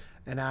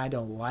 And I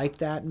don't like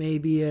that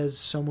maybe as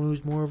someone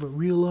who's more of a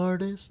real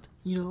artist.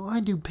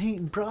 I do paint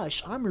and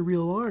brush. I'm a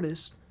real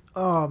artist.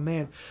 Oh,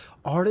 man.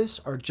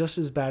 Artists are just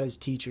as bad as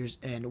teachers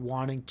and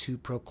wanting to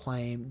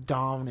proclaim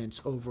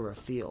dominance over a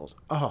field.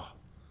 Oh,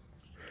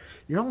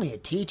 you're only a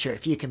teacher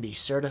if you can be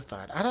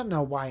certified. I don't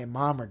know why a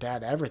mom or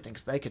dad ever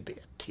thinks they could be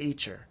a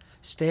teacher.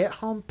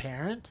 Stay-at-home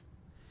parent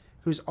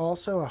who's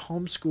also a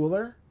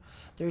homeschooler?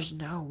 there's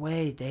no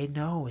way they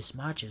know as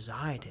much as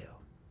I do,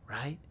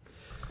 right?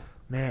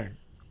 Man,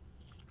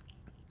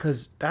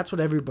 because that's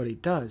what everybody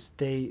does.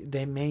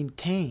 They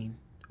maintain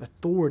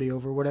authority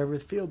over whatever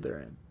field they're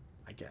in,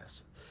 I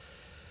guess.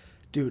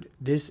 Dude,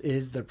 this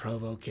is the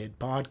Provo Kid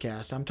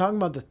podcast. I'm talking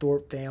about the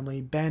Thorpe family.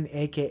 Ben,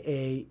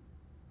 a.k.a.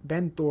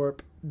 Ben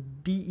Thorpe,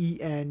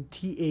 Benthorp,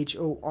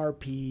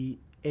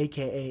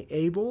 a.k.a.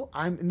 Abel.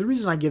 And the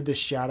reason I give this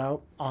shout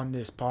out on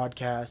this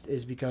podcast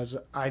is because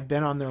I've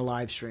been on their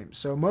live stream.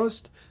 So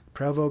most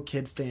Provo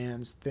Kid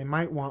fans, they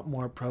might want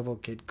more Provo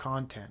Kid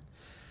content.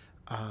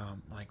 I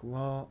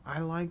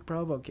like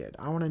Provo Kid.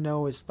 I want to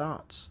know his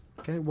thoughts.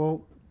 Okay,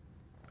 well,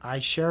 I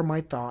share my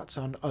thoughts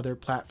on other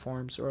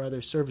platforms or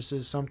other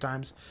services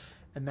sometimes,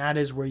 and that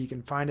is where you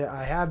can find it.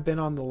 I have been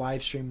on the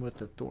live stream with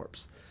the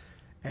Thorpes,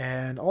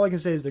 and all I can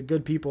say is they're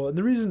good people. And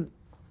the reason,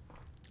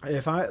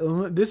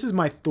 this is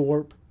my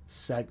Thorpe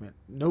segment.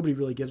 Nobody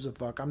really gives a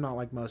fuck. I'm not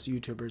like most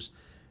YouTubers.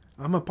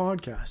 I'm a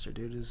podcaster,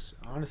 dude. Is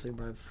honestly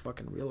what I've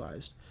fucking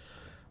realized.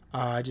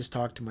 I just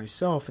talk to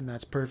myself, and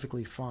that's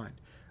perfectly fine.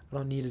 I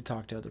don't need to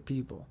talk to other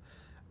people.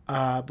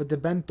 But the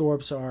Ben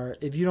Thorpes are,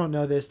 if you don't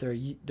know this,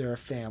 they're a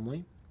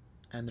family,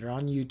 and they're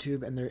on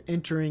YouTube, and they're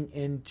entering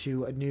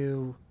into a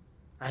new.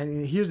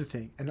 Here's the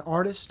thing: an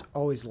artist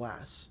always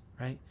lasts,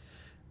 right?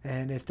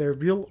 And if they're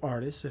real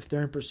artists, if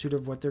they're in pursuit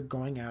of what they're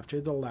going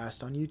after, they'll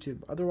last on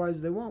YouTube.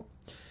 Otherwise, they won't.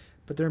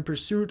 But they're in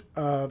pursuit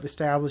of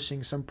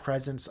establishing some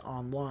presence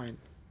online,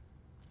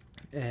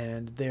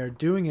 and they're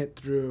doing it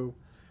through.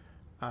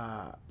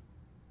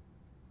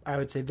 I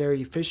would say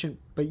very efficient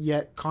but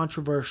yet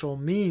controversial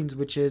means,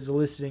 which is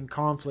eliciting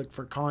conflict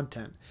for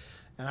content.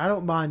 And I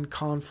don't mind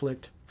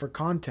conflict for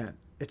content.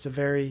 It's a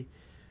very...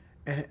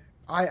 And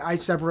I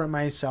separate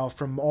myself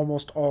from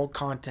almost all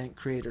content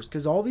creators,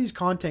 because all these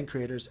content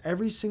creators,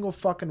 every single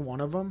fucking one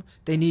of them,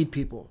 they need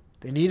people.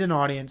 They need an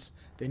audience.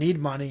 They need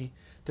money.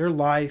 Their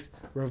life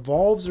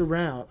revolves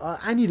around...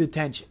 I need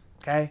attention,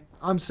 okay?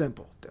 I'm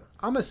simple, dude.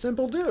 I'm a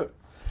simple dude.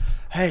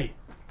 Hey,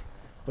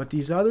 but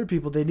these other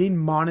people, they need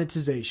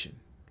monetization.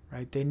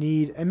 Right? They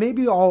need, and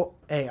maybe I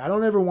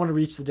don't ever want to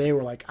reach the day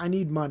where like, I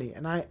need money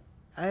and I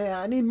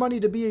need money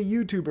to be a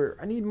YouTuber.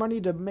 I need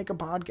money to make a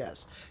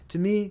podcast. To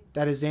me,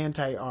 that is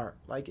anti-art.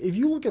 Like, if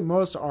you look at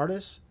most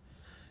artists,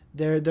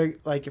 they're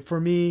like,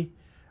 for me,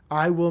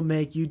 I will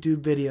make YouTube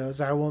videos.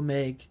 I will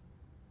make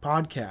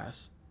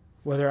podcasts,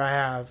 whether I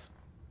have,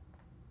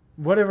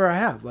 whatever I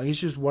have. Like, it's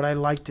just what I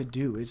like to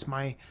do. It's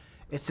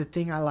the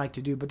thing I like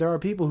to do. But there are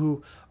people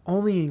who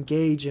only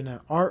engage in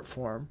an art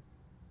form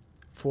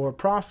for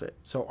profit.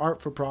 So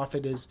art for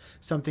profit is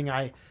something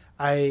I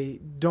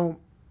don't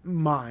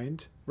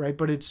mind, right?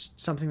 But it's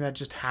something that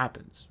just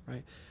happens,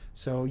 right?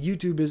 So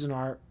YouTube is an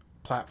art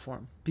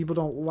platform. People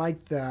don't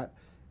like that.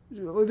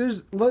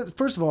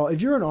 First of all,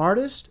 if you're an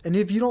artist and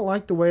if you don't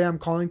like the way I'm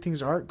calling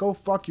things art, go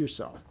fuck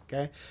yourself,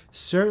 okay?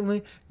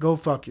 Certainly go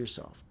fuck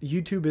yourself.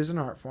 YouTube is an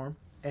art form,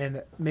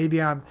 and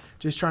maybe I'm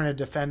just trying to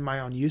defend my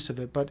own use of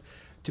it, but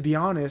to be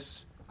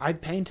honest, I've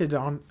painted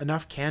on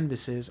enough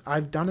canvases.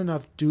 I've done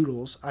enough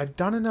doodles. I've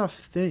done enough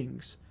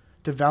things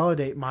to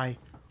validate my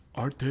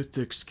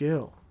artistic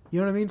skill. You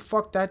know what I mean?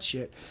 Fuck that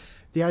shit.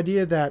 The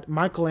idea that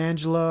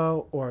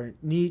Michelangelo or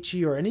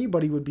Nietzsche or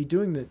anybody would be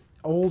doing the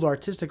old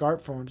artistic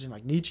art forms, and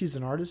like, Nietzsche's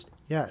an artist?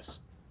 Yes.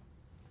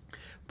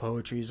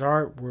 Poetry is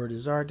art. Word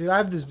is art. Dude, I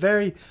have this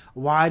very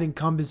wide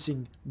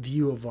encompassing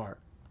view of art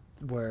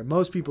where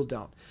most people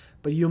don't.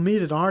 But you'll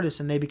meet an artist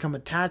and they become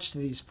attached to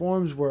these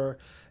forms where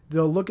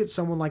they'll look at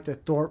someone like the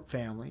Thorpe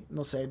family and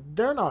they'll say,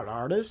 they're not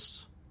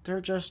artists. They're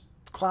just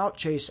clout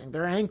chasing.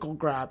 They're ankle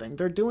grabbing.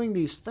 They're doing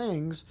these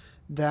things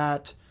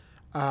that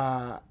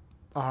are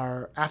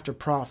after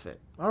profit.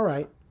 All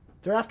right.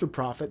 They're after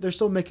profit. They're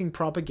still making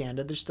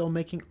propaganda. They're still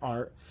making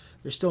art.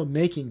 They're still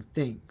making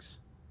things.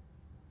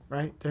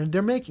 Right?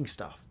 They're making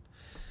stuff.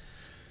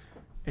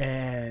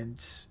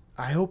 And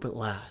I hope it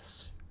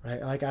lasts. Right?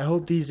 Like, I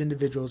hope these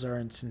individuals are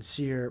in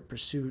sincere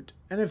pursuit.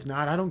 And if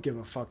not, I don't give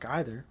a fuck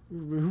either. Who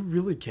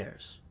really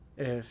cares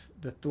if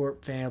the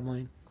Thorpe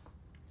family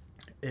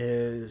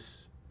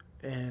is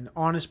in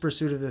honest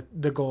pursuit of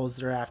the goals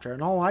they're after?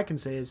 And all I can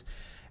say is,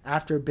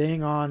 after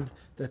being on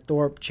the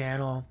Thorpe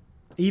channel,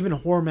 even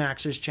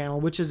Hormaxer's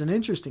channel, which is an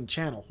interesting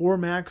channel,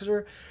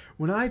 Hormaxer,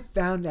 when I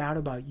found out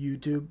about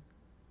YouTube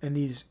and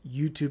these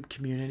YouTube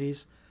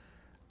communities,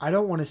 I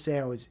don't want to say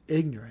I was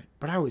ignorant,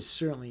 but I was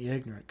certainly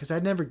ignorant because I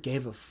never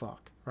gave a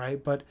fuck,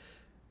 right? But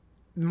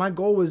my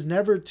goal was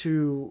never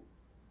to,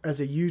 as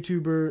a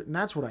YouTuber, and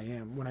that's what I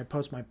am when I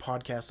post my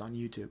podcast on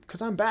YouTube,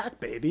 because I'm back,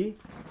 baby.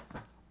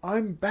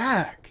 I'm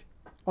back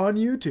on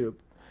YouTube.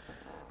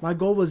 My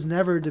goal was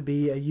never to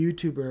be a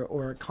YouTuber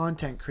or a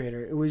content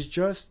creator. It was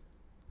just,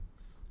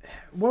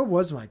 what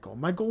was my goal?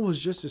 My goal was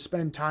just to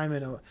spend time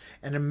in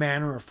a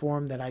manner or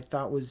form that I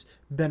thought was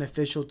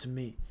beneficial to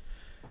me.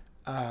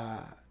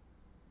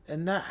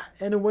 And that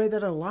in a way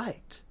that I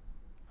liked,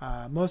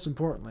 most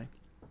importantly.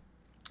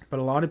 But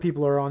a lot of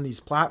people are on these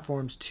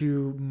platforms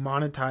to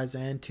monetize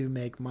and to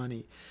make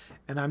money.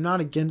 And I'm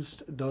not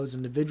against those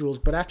individuals,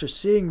 but after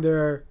seeing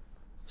their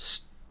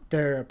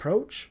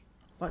approach,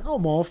 Like,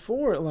 I'm all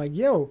for it. Like,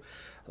 yo,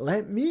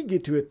 let me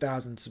get to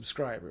 1,000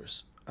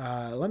 subscribers.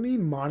 Let me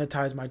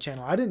monetize my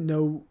channel. I didn't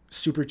know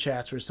super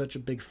chats were such a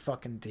big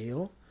fucking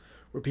deal,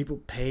 where people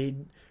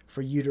paid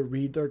for you to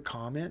read their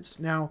comments.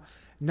 Now,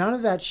 none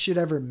of that shit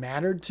ever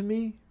mattered to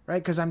me,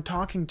 right? Because I'm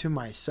talking to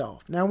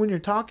myself. Now, when you're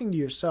talking to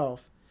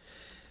yourself,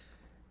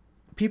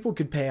 people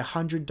could pay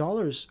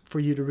 $100 for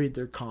you to read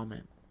their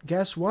comment.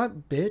 Guess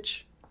what,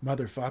 bitch,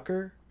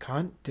 motherfucker,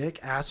 cunt, dick,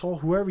 asshole,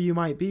 whoever you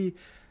might be,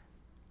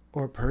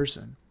 or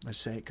person, let's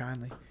say it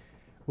kindly.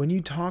 When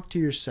you talk to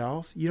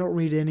yourself, you don't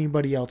read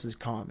anybody else's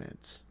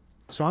comments.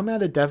 So I'm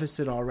at a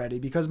deficit already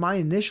because my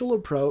initial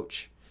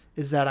approach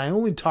is that I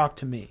only talk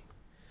to me.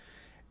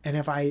 And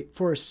if I,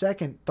 for a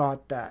second,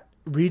 thought that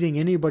reading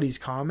anybody's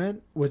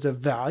comment was of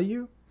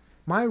value,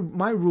 my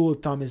rule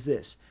of thumb is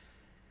this.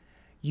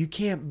 You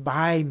can't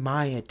buy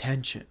my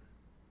attention.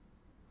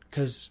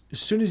 Because as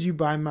soon as you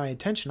buy my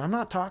attention, I'm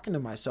not talking to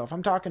myself.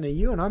 I'm talking to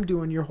you, and I'm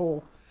doing your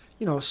whole,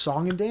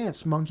 song and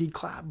dance, monkey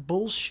clap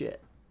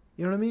bullshit.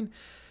 You know what I mean?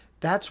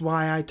 That's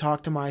why I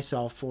talk to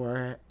myself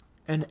for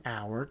an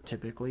hour,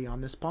 typically,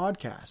 on this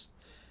podcast.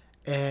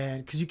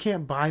 And because you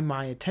can't buy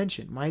my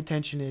attention. My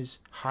attention is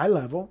high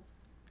level,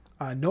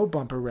 no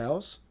bumper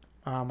rails.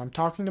 I'm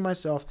talking to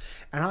myself,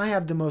 and I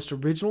have the most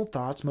original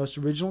thoughts, most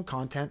original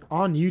content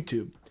on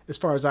YouTube, as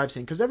far as I've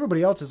seen. Because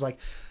everybody else is like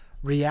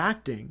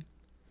reacting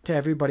to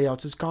everybody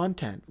else's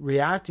content,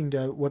 reacting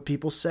to what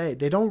people say.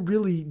 They don't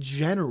really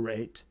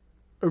generate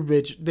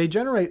they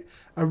generate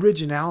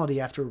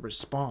originality after a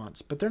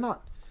response, but they're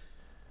not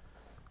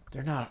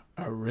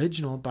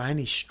original by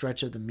any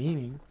stretch of the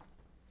meaning.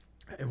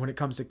 And when it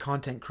comes to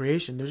content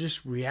creation, they're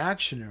just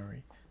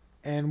reactionary.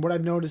 And what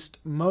I've noticed,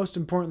 most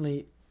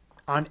importantly,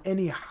 on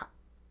any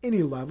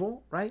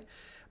level, right?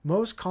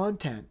 Most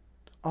content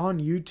on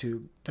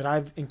YouTube that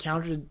I've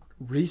encountered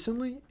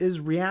recently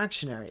is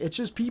reactionary. It's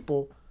just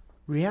people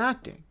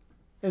reacting.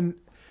 And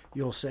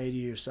you'll say to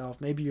yourself,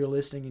 maybe you're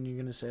listening and you're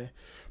going to say,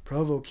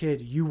 Provo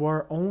Kid, you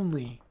are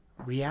only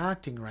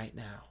reacting right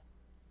now.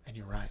 And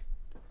you're right.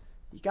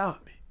 You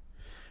got me.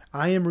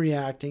 I am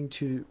reacting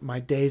to my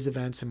day's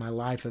events and my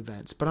life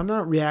events, but I'm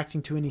not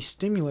reacting to any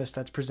stimulus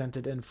that's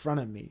presented in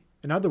front of me.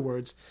 In other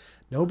words,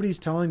 nobody's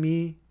telling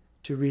me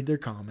to read their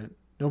comment.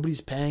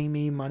 Nobody's paying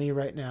me money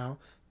right now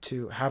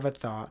to have a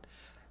thought.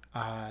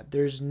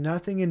 There's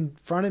nothing in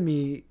front of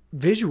me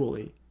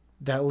visually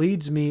that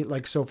leads me,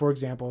 like, so for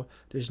example,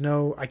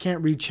 I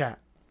can't read chat.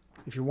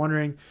 If you're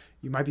wondering,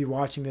 you might be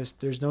watching this,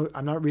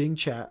 I'm not reading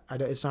chat.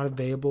 It's not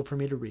available for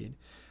me to read.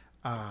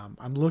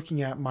 I'm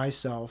looking at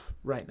myself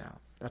right now.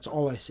 That's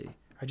all I see.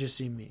 I just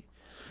see me.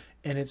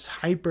 And it's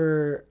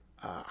hyper.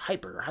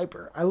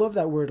 I love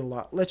that word a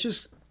lot.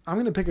 I'm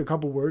going to pick a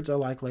couple words I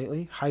like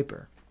lately.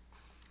 Hyper.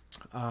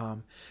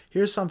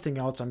 Here's something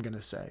else I'm going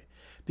to say.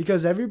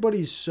 Because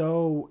everybody's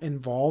so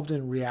involved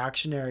in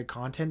reactionary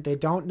content, they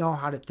don't know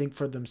how to think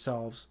for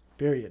themselves,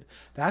 period.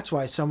 That's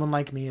why someone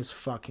like me is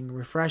fucking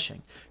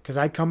refreshing. Because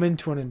I come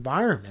into an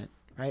environment,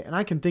 right, and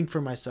I can think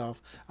for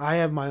myself. I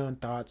have my own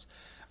thoughts.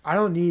 I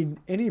don't need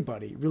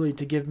anybody really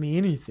to give me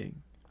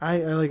anything.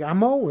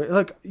 I'm always,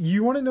 like,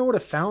 you want to know what a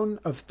fountain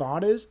of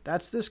thought is?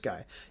 That's this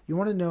guy. You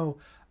want to know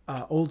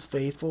Old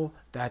Faithful?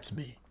 That's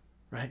me,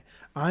 right?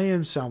 I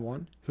am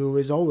someone who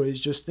is always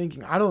just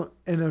thinking. And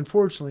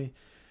unfortunately,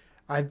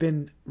 I've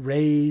been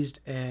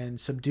raised and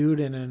subdued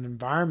in an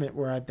environment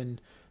where I've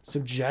been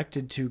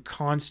subjected to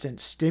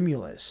constant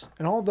stimulus.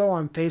 And although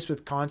I'm faced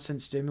with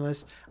constant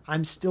stimulus,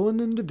 I'm still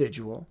an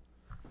individual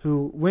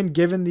who, when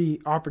given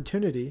the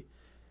opportunity,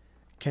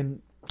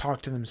 can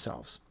talk to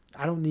themselves.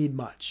 I don't need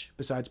much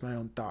besides my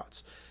own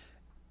thoughts.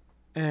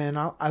 And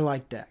I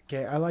like that.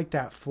 Okay. I like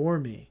that for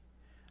me.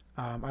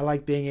 I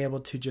like being able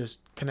to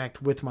just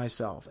connect with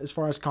myself as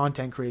far as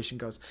content creation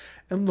goes.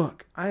 And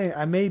look,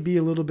 I may be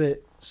a little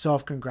bit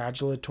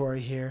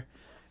self-congratulatory here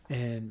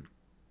and,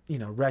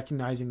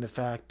 recognizing the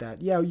fact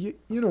that, you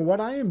know what?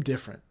 I am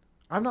different.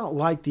 I'm not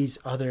like these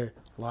other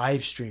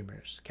live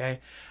streamers. Okay.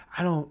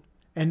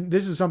 And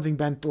this is something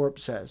Ben Thorpe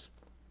says.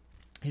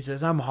 He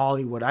says, I'm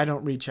Hollywood. I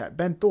don't read chat.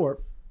 Ben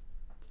Thorpe,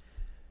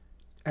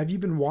 have you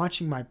been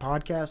watching my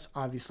podcast?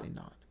 Obviously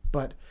not.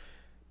 But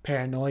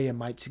paranoia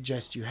might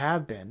suggest you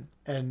have been.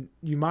 And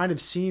you might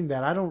have seen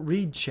that I don't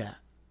read chat.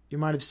 You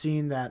might have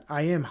seen that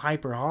I am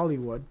hyper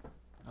Hollywood.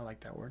 I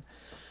like that word.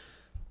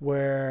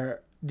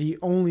 Where the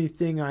only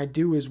thing I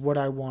do is what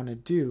I want to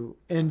do.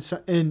 And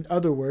so, in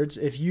other words,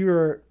 if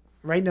you're...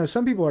 Right now,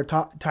 some people are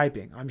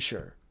typing, I'm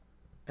sure.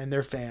 And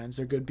they're fans,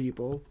 they're good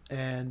people,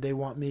 and they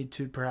want me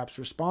to perhaps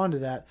respond to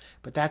that,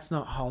 but that's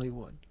not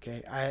Hollywood,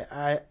 okay?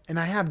 I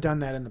have done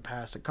that in the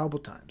past a couple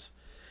times.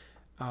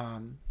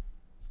 And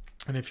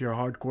if you're a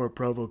hardcore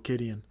Provo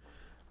Kidian,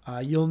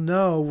 you'll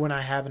know when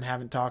I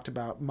haven't talked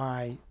about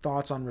my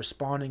thoughts on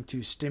responding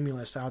to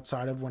stimulus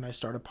outside of when I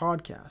start a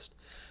podcast.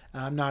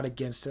 And I'm not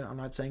against it. I'm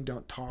not saying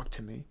don't talk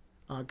to me.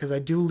 Because I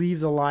do leave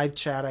the live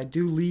chat. I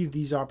do leave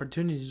these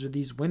opportunities or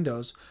these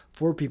windows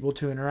for people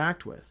to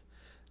interact with.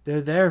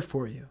 They're there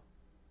for you.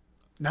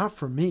 Not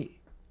for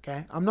me.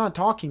 Okay? I'm not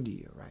talking to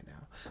you right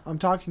now. I'm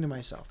talking to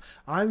myself.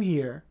 I'm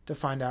here to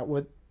find out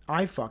what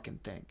I fucking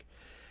think.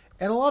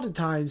 And a lot of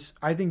times,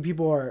 I think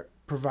people are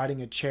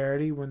providing a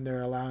charity when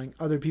they're allowing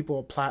other people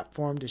a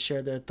platform to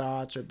share their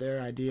thoughts or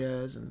their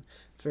ideas. And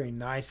it's very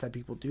nice that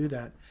people do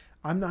that.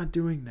 I'm not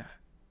doing that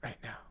right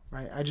now,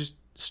 right? I just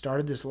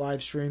started this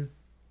live stream.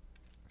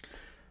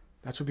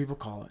 That's what people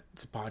call it.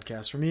 It's a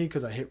podcast for me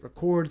because I hit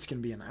record. It's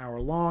going to be an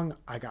hour long.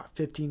 I got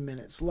 15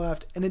 minutes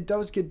left. And it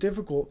does get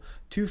difficult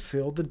to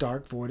fill the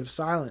dark void of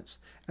silence.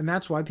 And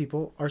that's why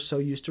people are so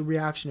used to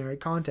reactionary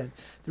content.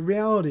 The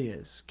reality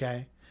is,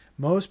 okay,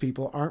 most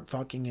people aren't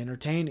fucking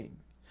entertaining.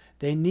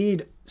 They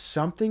need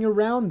something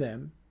around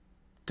them.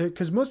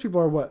 Because most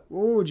people are what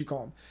would you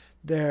call them?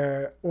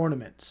 They're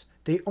ornaments.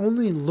 They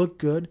only look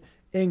good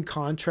in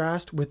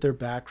contrast with their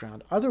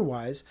background.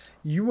 Otherwise,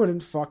 you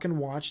wouldn't fucking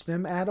watch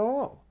them at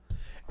all.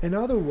 In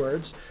other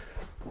words,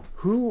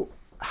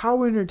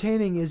 how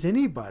entertaining is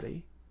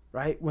anybody,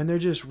 right, when they're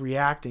just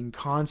reacting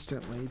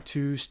constantly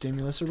to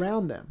stimulus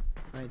around them,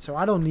 right? So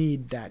I don't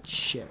need that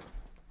shit.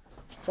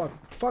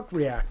 Fuck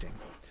reacting.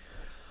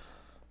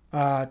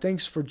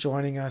 Thanks for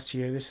joining us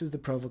here. This is the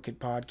Provokid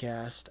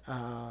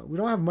Podcast. We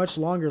don't have much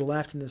longer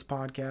left in this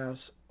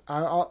podcast.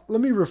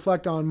 Let me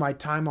reflect on my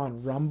time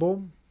on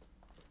Rumble.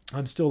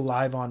 I'm still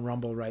live on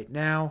Rumble right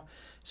now.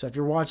 So if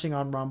you're watching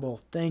on Rumble,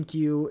 thank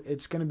you.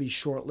 It's going to be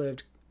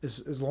short-lived.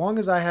 As long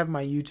as I have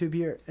my YouTube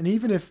here, and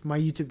even if my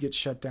YouTube gets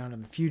shut down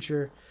in the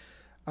future,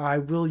 I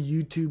will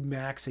YouTube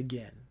Max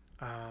again.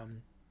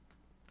 And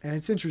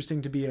it's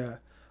interesting to be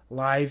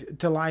live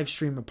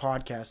stream a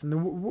podcast.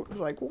 And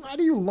like, why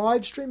do you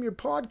live stream your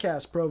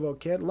podcast, Provo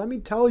Kid? Let me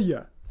tell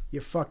you,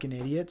 you fucking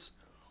idiots.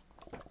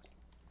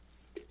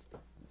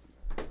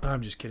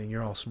 I'm just kidding.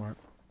 You're all smart.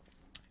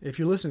 If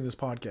you're listening to this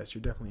podcast,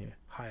 you're definitely a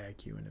high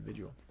IQ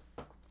individual.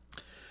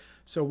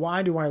 So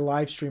why do I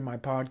live stream my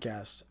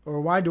podcast?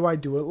 Or why do I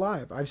do it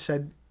live? I've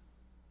said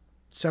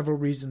several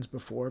reasons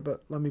before,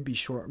 but let me be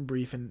short and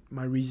brief in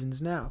my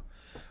reasons now.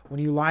 When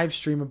you live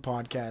stream a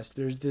podcast,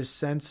 there's this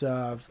sense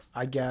of,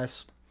 I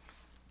guess,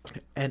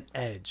 an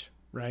edge,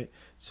 right?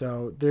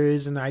 So there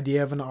is an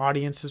idea of an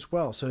audience as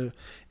well. So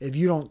if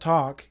you don't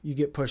talk, you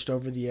get pushed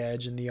over the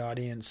edge and the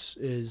audience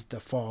is the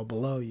fall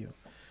below you.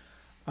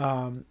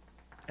 And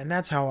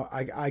that's how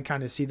I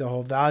kind of see the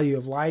whole value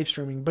of live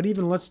streaming. But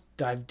even let's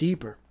dive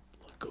deeper.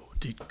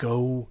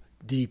 Go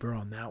deeper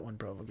on that one,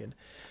 Provogan.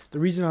 The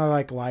reason I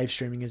like live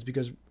streaming is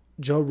because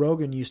Joe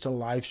Rogan used to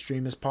live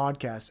stream his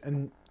podcast,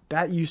 and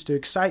that used to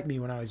excite me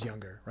when I was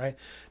younger, right?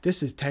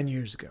 This is 10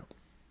 years ago.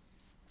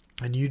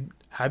 And you'd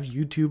have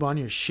YouTube on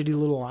your shitty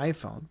little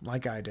iPhone,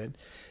 like I did,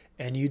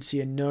 and you'd see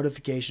a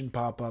notification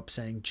pop up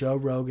saying Joe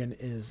Rogan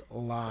is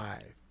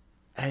live.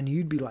 And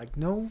you'd be like,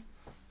 no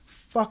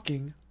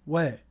fucking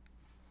way.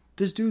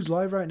 This dude's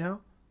live right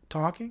now?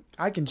 Talking,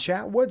 I can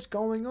chat, what's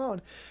going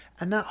on?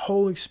 And that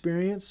whole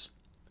experience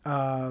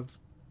of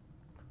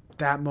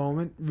that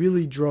moment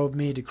really drove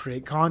me to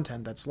create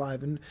content that's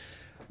live. And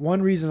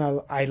one reason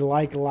I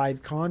like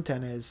live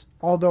content is,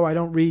 although I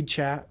don't read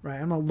chat, right?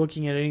 I'm not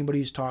looking at anybody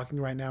who's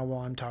talking right now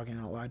while I'm talking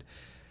out loud.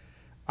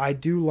 I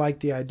do like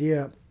the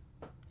idea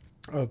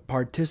of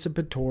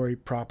participatory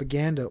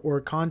propaganda or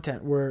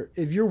content where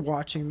if you're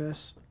watching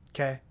this,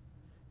 okay,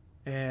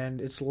 and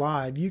it's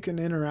live, you can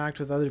interact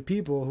with other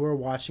people who are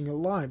watching it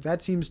live.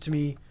 That seems to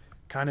me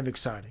kind of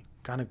exciting,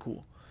 kind of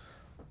cool.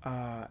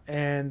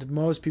 And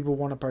most people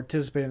want to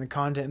participate in the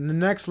content. And the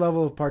next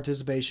level of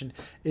participation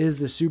is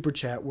the super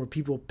chat, where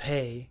people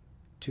pay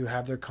to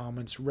have their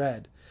comments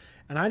read.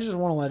 And I just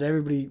want to let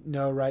everybody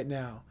know right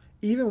now,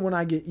 even when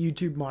I get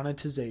YouTube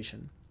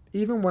monetization,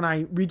 even when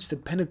I reach the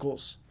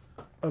pinnacles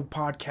of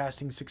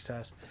podcasting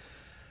success,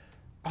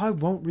 I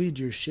won't read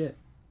your shit.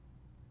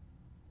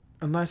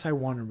 Unless I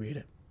want to read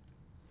it,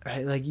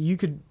 right? Like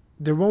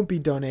there won't be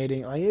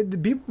donating. Like the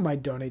people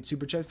might donate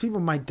super chats. People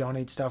might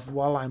donate stuff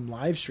while I'm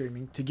live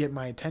streaming to get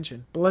my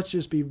attention. But let's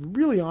just be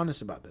really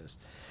honest about this.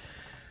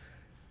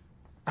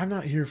 I'm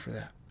not here for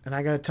that. And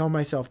I got to tell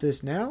myself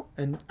this now.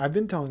 And I've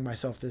been telling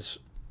myself this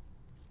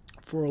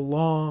for a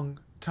long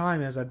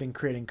time as I've been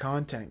creating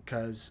content,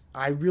 because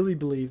I really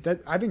believe that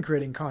I've been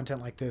creating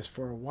content like this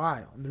for a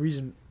while. And the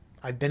reason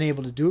I've been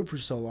able to do it for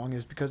so long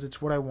is because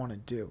it's what I want to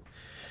do.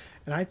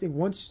 And I think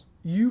once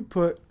you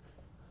put,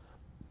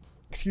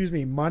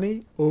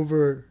 money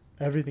over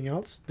everything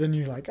else, then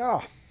you're like,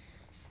 I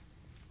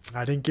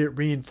didn't get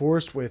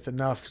reinforced with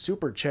enough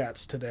super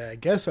chats today. I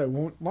guess I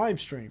won't live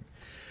stream.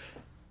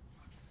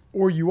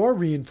 Or you are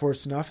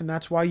reinforced enough, and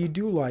that's why you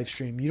do live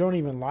stream. You don't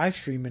even live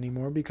stream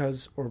anymore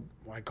because, or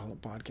I call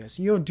it podcast.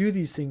 You don't do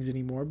these things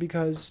anymore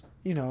because,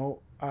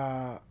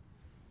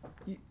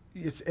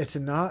 it's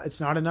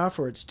not enough,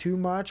 or it's too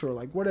much, or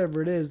like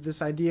whatever it is.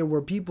 This idea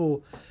where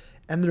people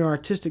and their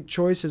artistic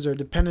choices are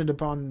dependent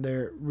upon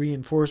their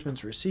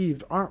reinforcements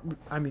received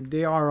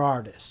they are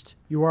artists.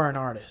 You are an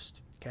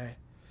artist, okay?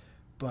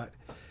 But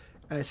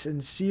a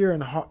sincere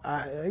and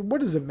what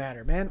does it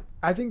matter, man?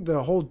 I think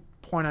the whole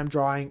point I'm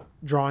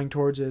drawing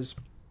towards is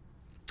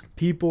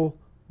people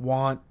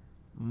want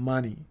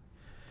money,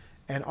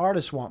 and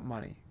artists want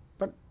money.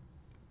 But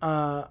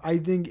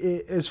I think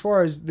as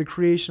far as the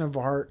creation of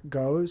art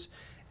goes,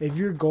 if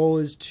your goal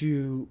is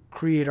to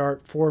create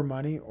art for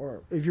money,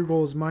 or if your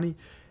goal is money,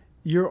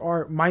 your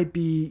art might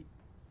be,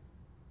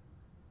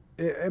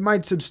 it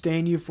might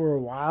sustain you for a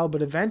while,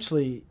 but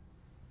eventually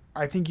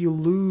I think you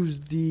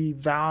lose the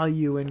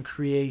value in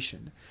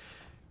creation,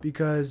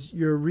 because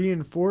your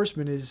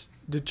reinforcement of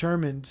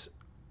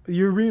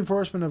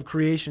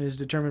creation is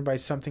determined by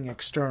something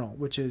external,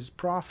 which is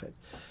profit.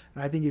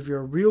 And I think if you're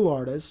a real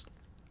artist,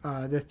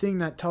 the thing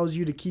that tells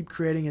you to keep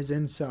creating is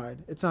inside.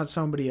 It's not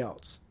somebody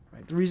else.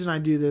 Right? The reason I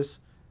do this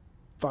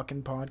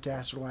fucking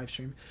podcast or live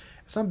stream,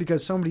 it's not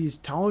because somebody's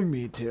telling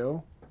me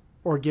to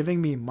or giving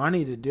me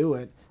money to do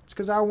it. It's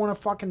because I want to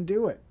fucking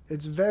do it.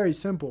 It's very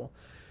simple.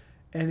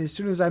 And as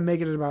soon as I make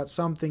it about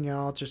something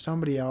else or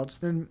somebody else,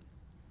 then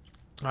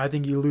I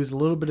think you lose a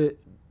little bit of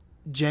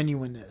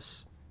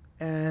genuineness.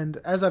 And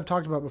as I've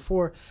talked about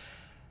before,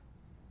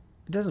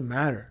 it doesn't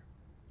matter.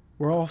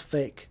 We're all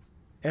fake.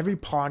 Every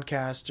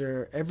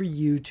podcaster, every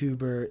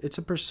YouTuber, it's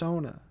a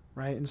persona,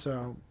 right? And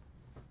so,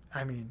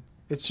 I mean,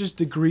 it's just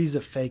degrees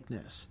of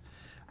fakeness.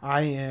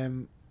 I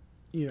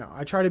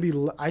try to be,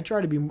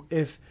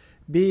 if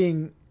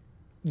being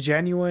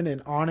genuine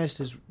and honest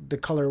is the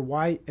color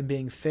white and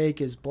being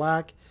fake is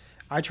black,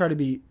 I try to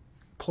be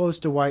close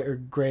to white or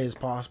gray as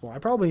possible. I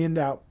probably end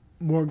out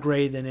more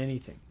gray than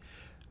anything.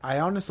 I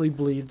honestly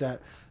believe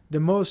that the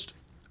most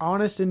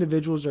honest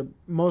individuals are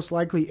most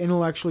likely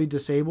intellectually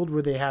disabled,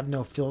 where they have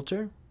no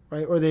filter,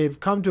 right? Or they've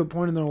come to a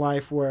point in their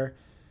life where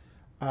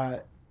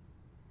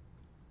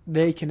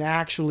they can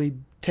actually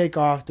take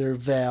off their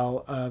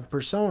veil of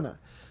persona.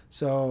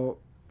 So,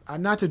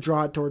 not to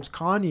draw it towards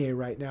Kanye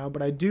right now,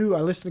 but I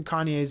listen to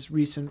Kanye's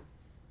recent,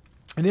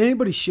 and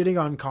anybody shitting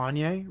on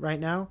Kanye right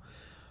now,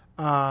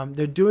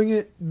 they're doing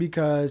it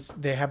because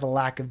they have a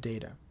lack of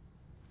data.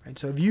 Right?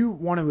 So if you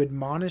want to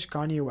admonish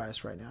Kanye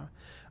West right now,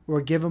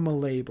 or give him a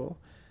label,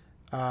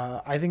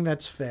 I think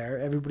that's fair.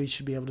 Everybody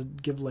should be able to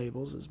give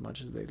labels as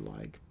much as they'd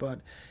like.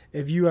 But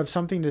if you have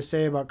something to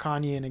say about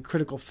Kanye in a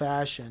critical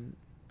fashion,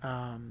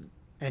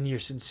 and you're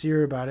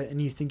sincere about it,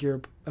 and you think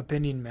your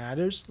opinion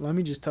matters, let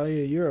me just tell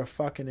you, you're a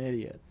fucking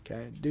idiot.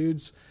 Okay,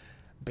 dude's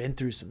been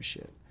through some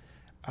shit.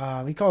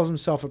 He calls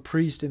himself a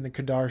priest in the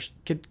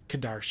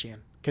Kardashian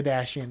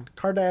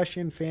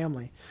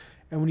family.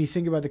 And when you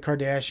think about the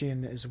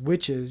Kardashian as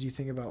witches, you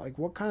think about, like,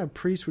 what kind of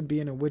priest would be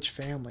in a witch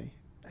family?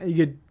 You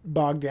get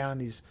bogged down in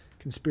these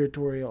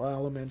conspiratorial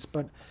elements,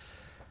 but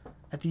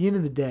at the end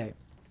of the day,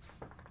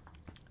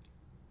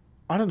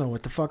 I don't know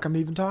what the fuck I'm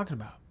even talking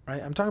about,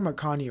 right? I'm talking about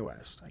Kanye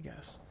West, I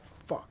guess.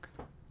 Fuck.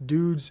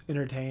 Dude's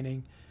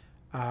entertaining.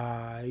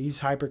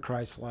 He's hyper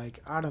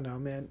Christ-like. I don't know,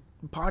 man.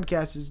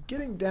 Podcast is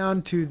getting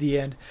down to the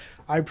end.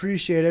 I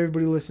appreciate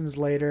everybody who listens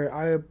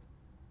later.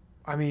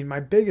 I mean, my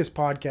biggest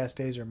podcast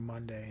days are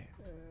Monday,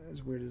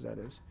 as weird as that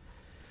is.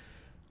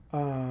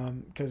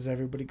 Because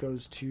everybody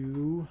goes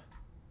to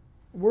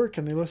work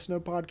and they listen to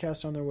a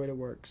podcast on their way to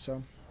work.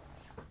 So,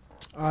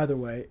 either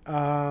way,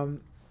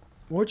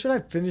 what should I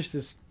finish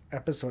this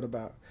episode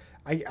about?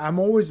 I'm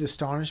always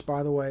astonished,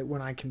 by the way,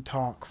 when I can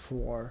talk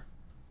for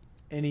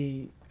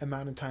any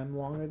amount of time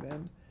longer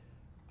than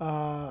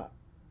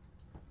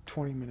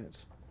 20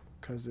 minutes,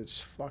 because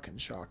it's fucking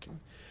shocking.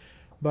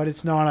 But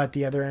it's not at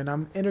the other end.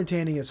 I'm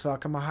entertaining as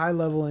fuck. I'm a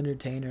high-level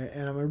entertainer,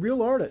 and I'm a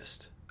real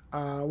artist,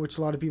 which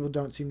a lot of people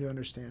don't seem to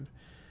understand.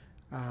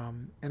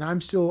 And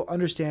I'm still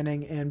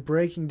understanding and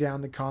breaking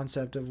down the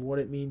concept of what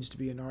it means to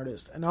be an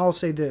artist. And I'll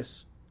say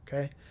this,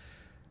 okay?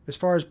 As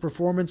far as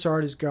performance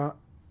art is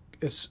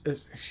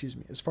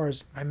as far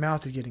as my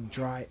mouth is getting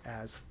dry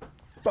as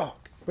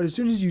fuck. But as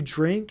soon as you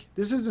drink,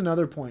 this is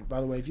another point,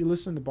 by the way. If you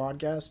listen to the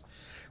podcast,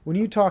 when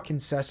you talk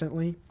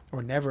incessantly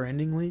or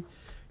never-endingly,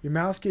 your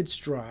mouth gets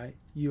dry.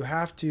 You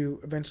have to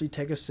eventually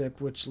take a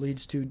sip, which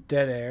leads to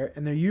dead air.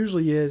 And there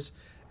usually is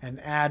an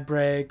ad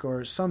break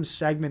or some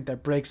segment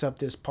that breaks up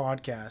this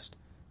podcast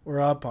or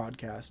a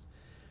podcast.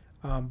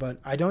 But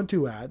I don't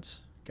do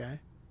ads, okay?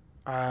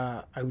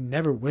 I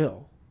never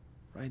will,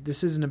 right?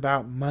 This isn't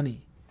about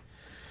money.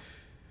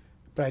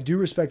 But I do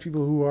respect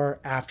people who are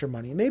after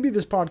money. Maybe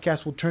this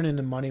podcast will turn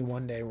into money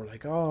one day. We're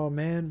like, oh,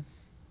 man,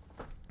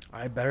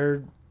 I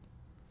better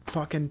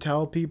fucking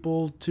tell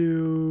people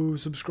to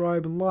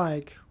subscribe and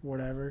like,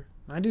 whatever.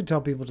 I do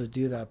tell people to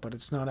do that, but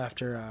it's not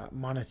after a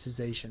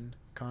monetization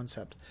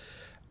concept.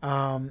 What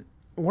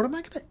am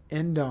I going to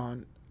end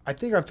on? I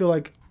feel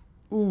like,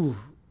 you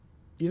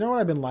know what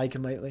I've been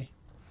liking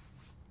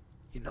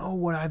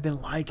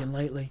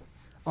lately?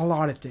 A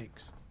lot of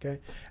things, okay?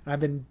 And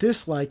I've been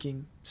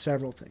disliking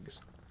several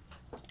things.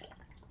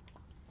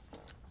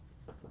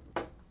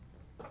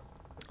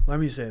 Let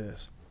me say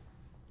this.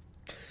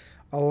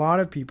 A lot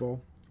of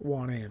people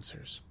want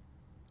answers.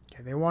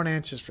 Okay, they want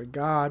answers for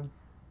God.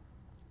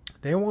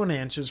 They want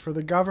answers for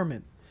the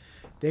government.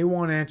 They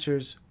want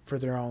answers for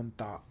their own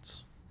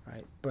thoughts,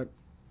 right? But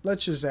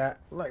let's just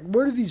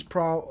where do these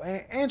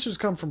answers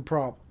come from?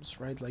 Problems,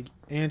 right? Like,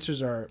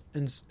 answers are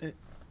in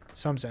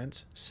some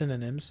sense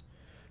synonyms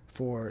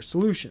for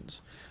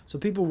solutions. So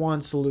people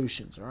want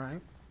solutions, all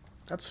right?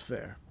 That's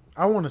fair.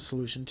 I want a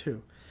solution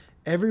too.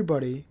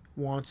 Everybody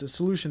wants a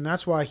solution.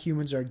 That's why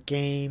humans are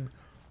game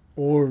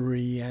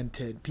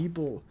oriented.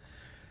 People,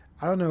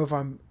 I don't know if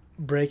I'm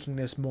breaking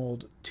this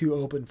mold too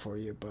open for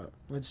you, but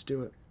let's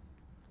do it.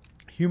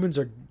 Humans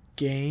are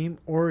game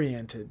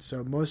oriented.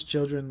 So most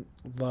children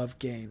love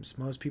games.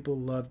 Most people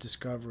love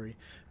discovery.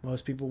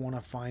 Most people want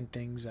to find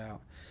things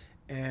out.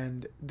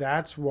 And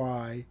that's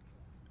why,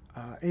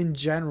 in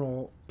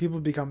general, people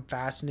become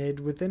fascinated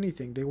with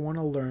anything. They want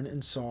to learn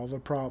and solve a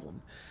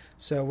problem.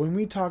 So when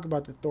we talk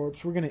about the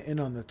Thorpes, we're going to end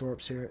on the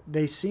Thorpes here.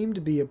 They seem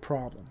to be a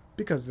problem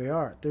because they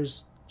are.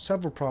 There's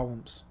several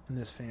problems in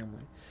this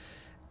family.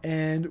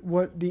 And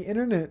what the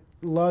internet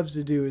loves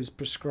to do is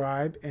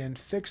prescribe and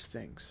fix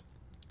things.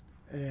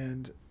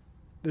 And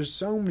there's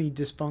so many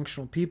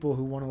dysfunctional people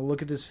who want to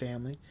look at this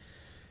family,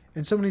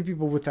 and so many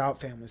people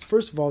without families.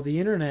 First of all, the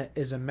internet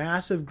is a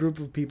massive group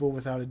of people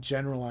without a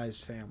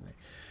generalized family.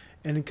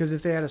 And because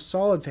if they had a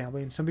solid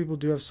family, and some people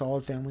do have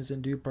solid families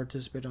and do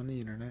participate on the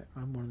internet,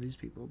 I'm one of these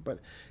people, but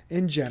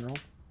in general,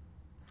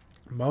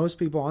 most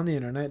people on the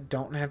internet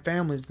don't have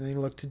families, and they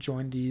look to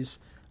join these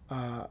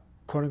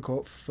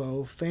quote-unquote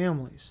faux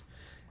families.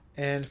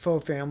 And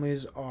faux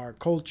families are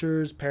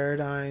cultures,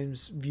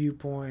 paradigms,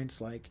 viewpoints,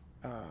 like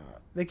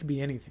they could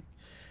be anything.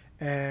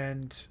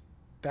 And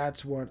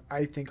that's what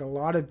I think a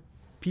lot of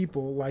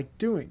people like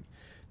doing.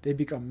 They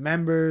become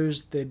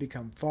members, they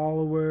become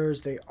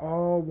followers, they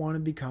all want to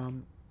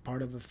become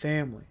part of a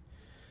family.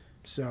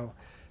 So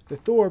the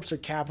Thorpes are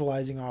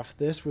capitalizing off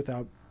this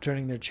without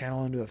turning their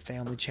channel into a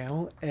family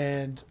channel.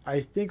 And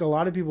I think a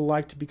lot of people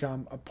like to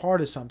become a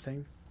part of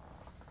something,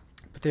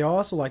 but they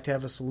also like to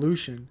have a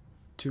solution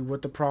to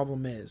what the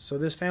problem is. So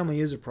this family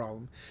is a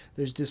problem.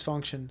 There's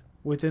dysfunction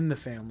within the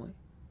family,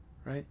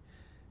 right?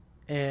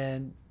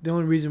 And the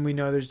only reason we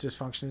know there's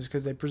dysfunction is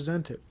because they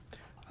present it.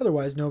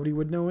 Otherwise, nobody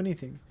would know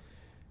anything.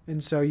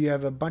 And so you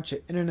have a bunch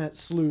of internet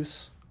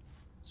sleuths,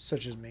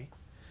 such as me,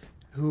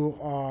 who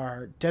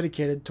are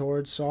dedicated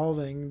towards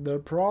solving the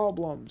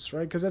problems,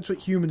 right? Because that's what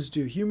humans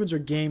do. Humans are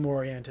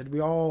game-oriented.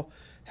 We all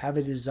have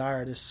a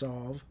desire to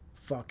solve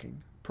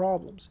fucking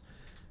problems.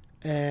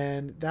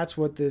 And that's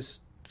what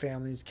this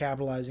family is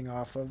capitalizing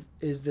off of,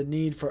 is the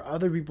need for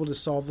other people to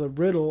solve the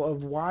riddle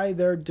of why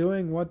they're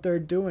doing what they're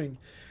doing.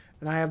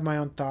 And I have my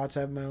own thoughts,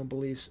 I have my own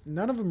beliefs.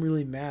 None of them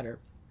really matter.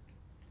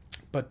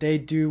 But they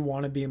do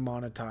want to be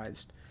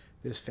monetized,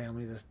 this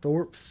family, the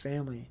Thorpe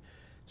family.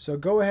 So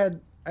go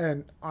ahead,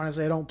 and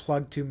honestly, I don't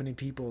plug too many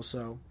people,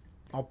 so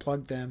I'll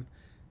plug them,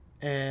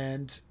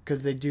 and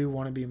because they do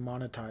want to be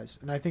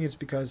monetized. And I think it's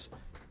because,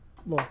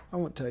 well, I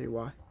won't tell you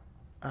why.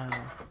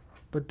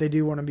 But they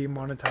do want to be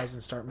monetized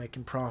and start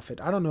making profit.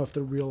 I don't know if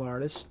they're real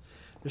artists.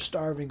 They're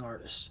starving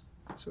artists,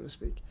 so to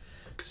speak.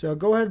 So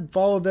go ahead and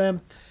follow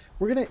them.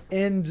 We're going to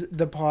end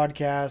the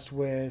podcast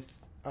with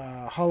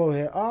Hollow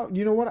Hill. Oh,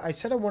 you know what? I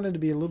said I wanted to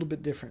be a little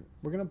bit different.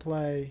 We're going to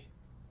play...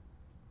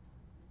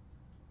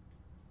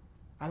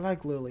 I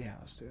like Lily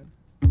House, dude.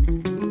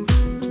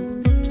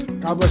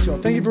 God bless you all.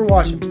 Thank you for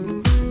watching.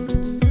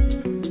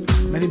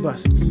 Many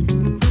blessings.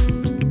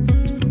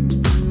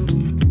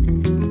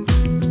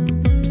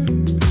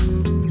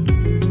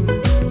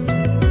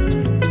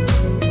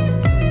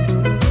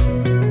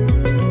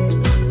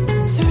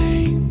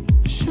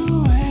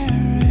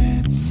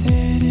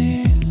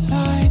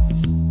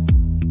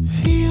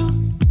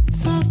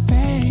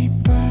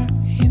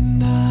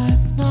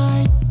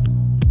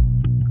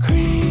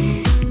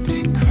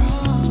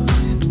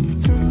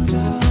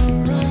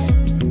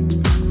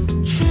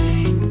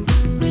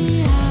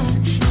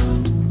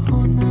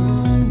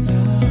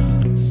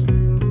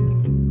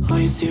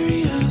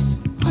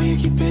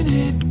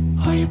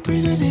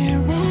 Breathing it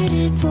right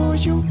in for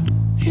you.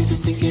 Is it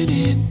sinking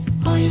in?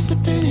 Are you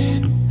slipping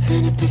in?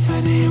 An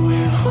epiphany,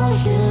 where are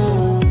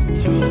you?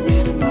 Through the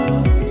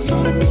minimal,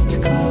 sort of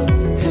mystical,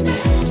 and it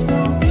has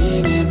no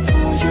meaning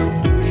for you.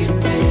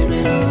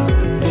 Subliminal,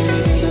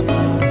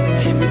 invisible,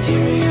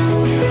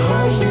 immaterial, where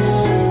are you?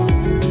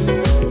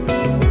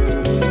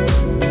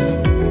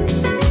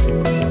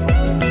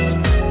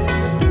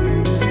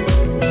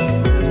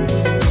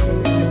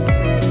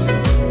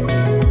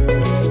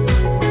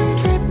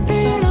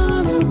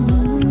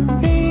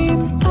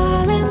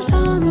 Islands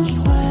on the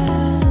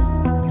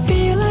swell,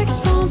 feel like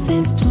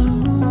something's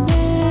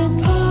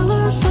blooming. Color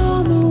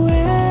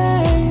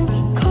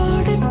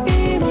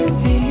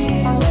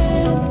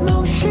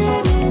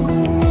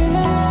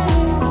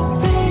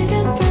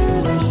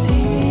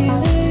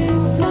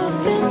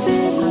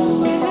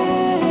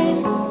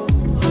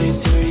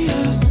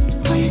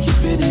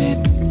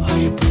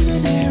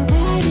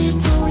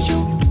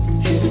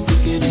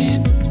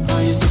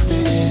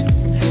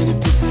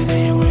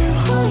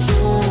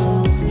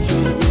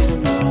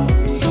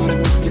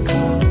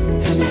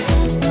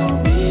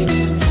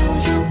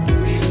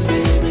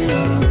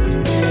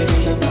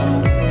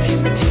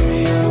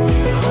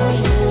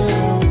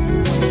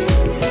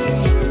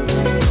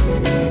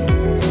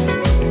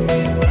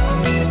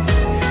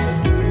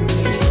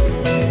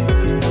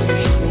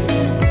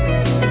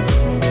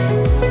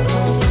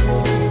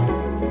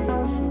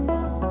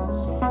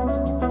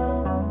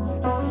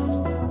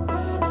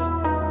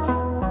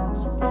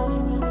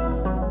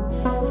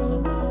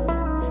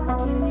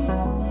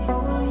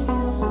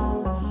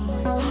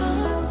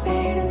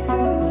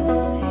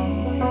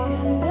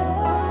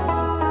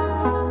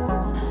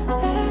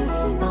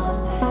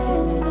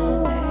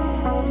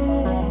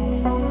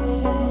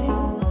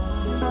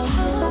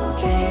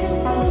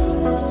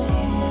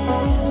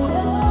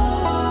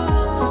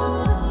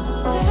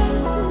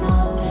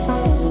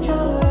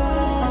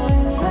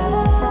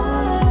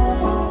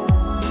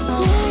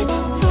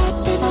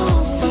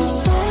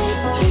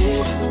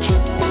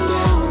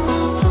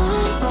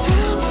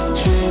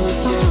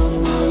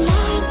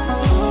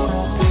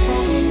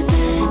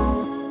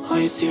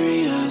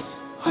curious?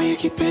 Are you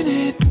keeping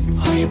it?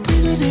 Are you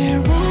breathing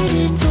it right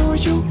in for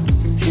you?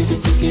 Is it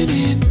sinking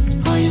in?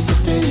 Are you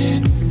slipping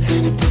in?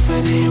 An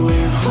epiphany,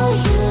 where are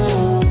you?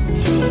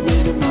 Through the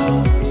minimal,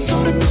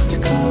 sort of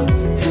mystical,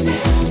 and it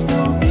has no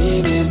meaning.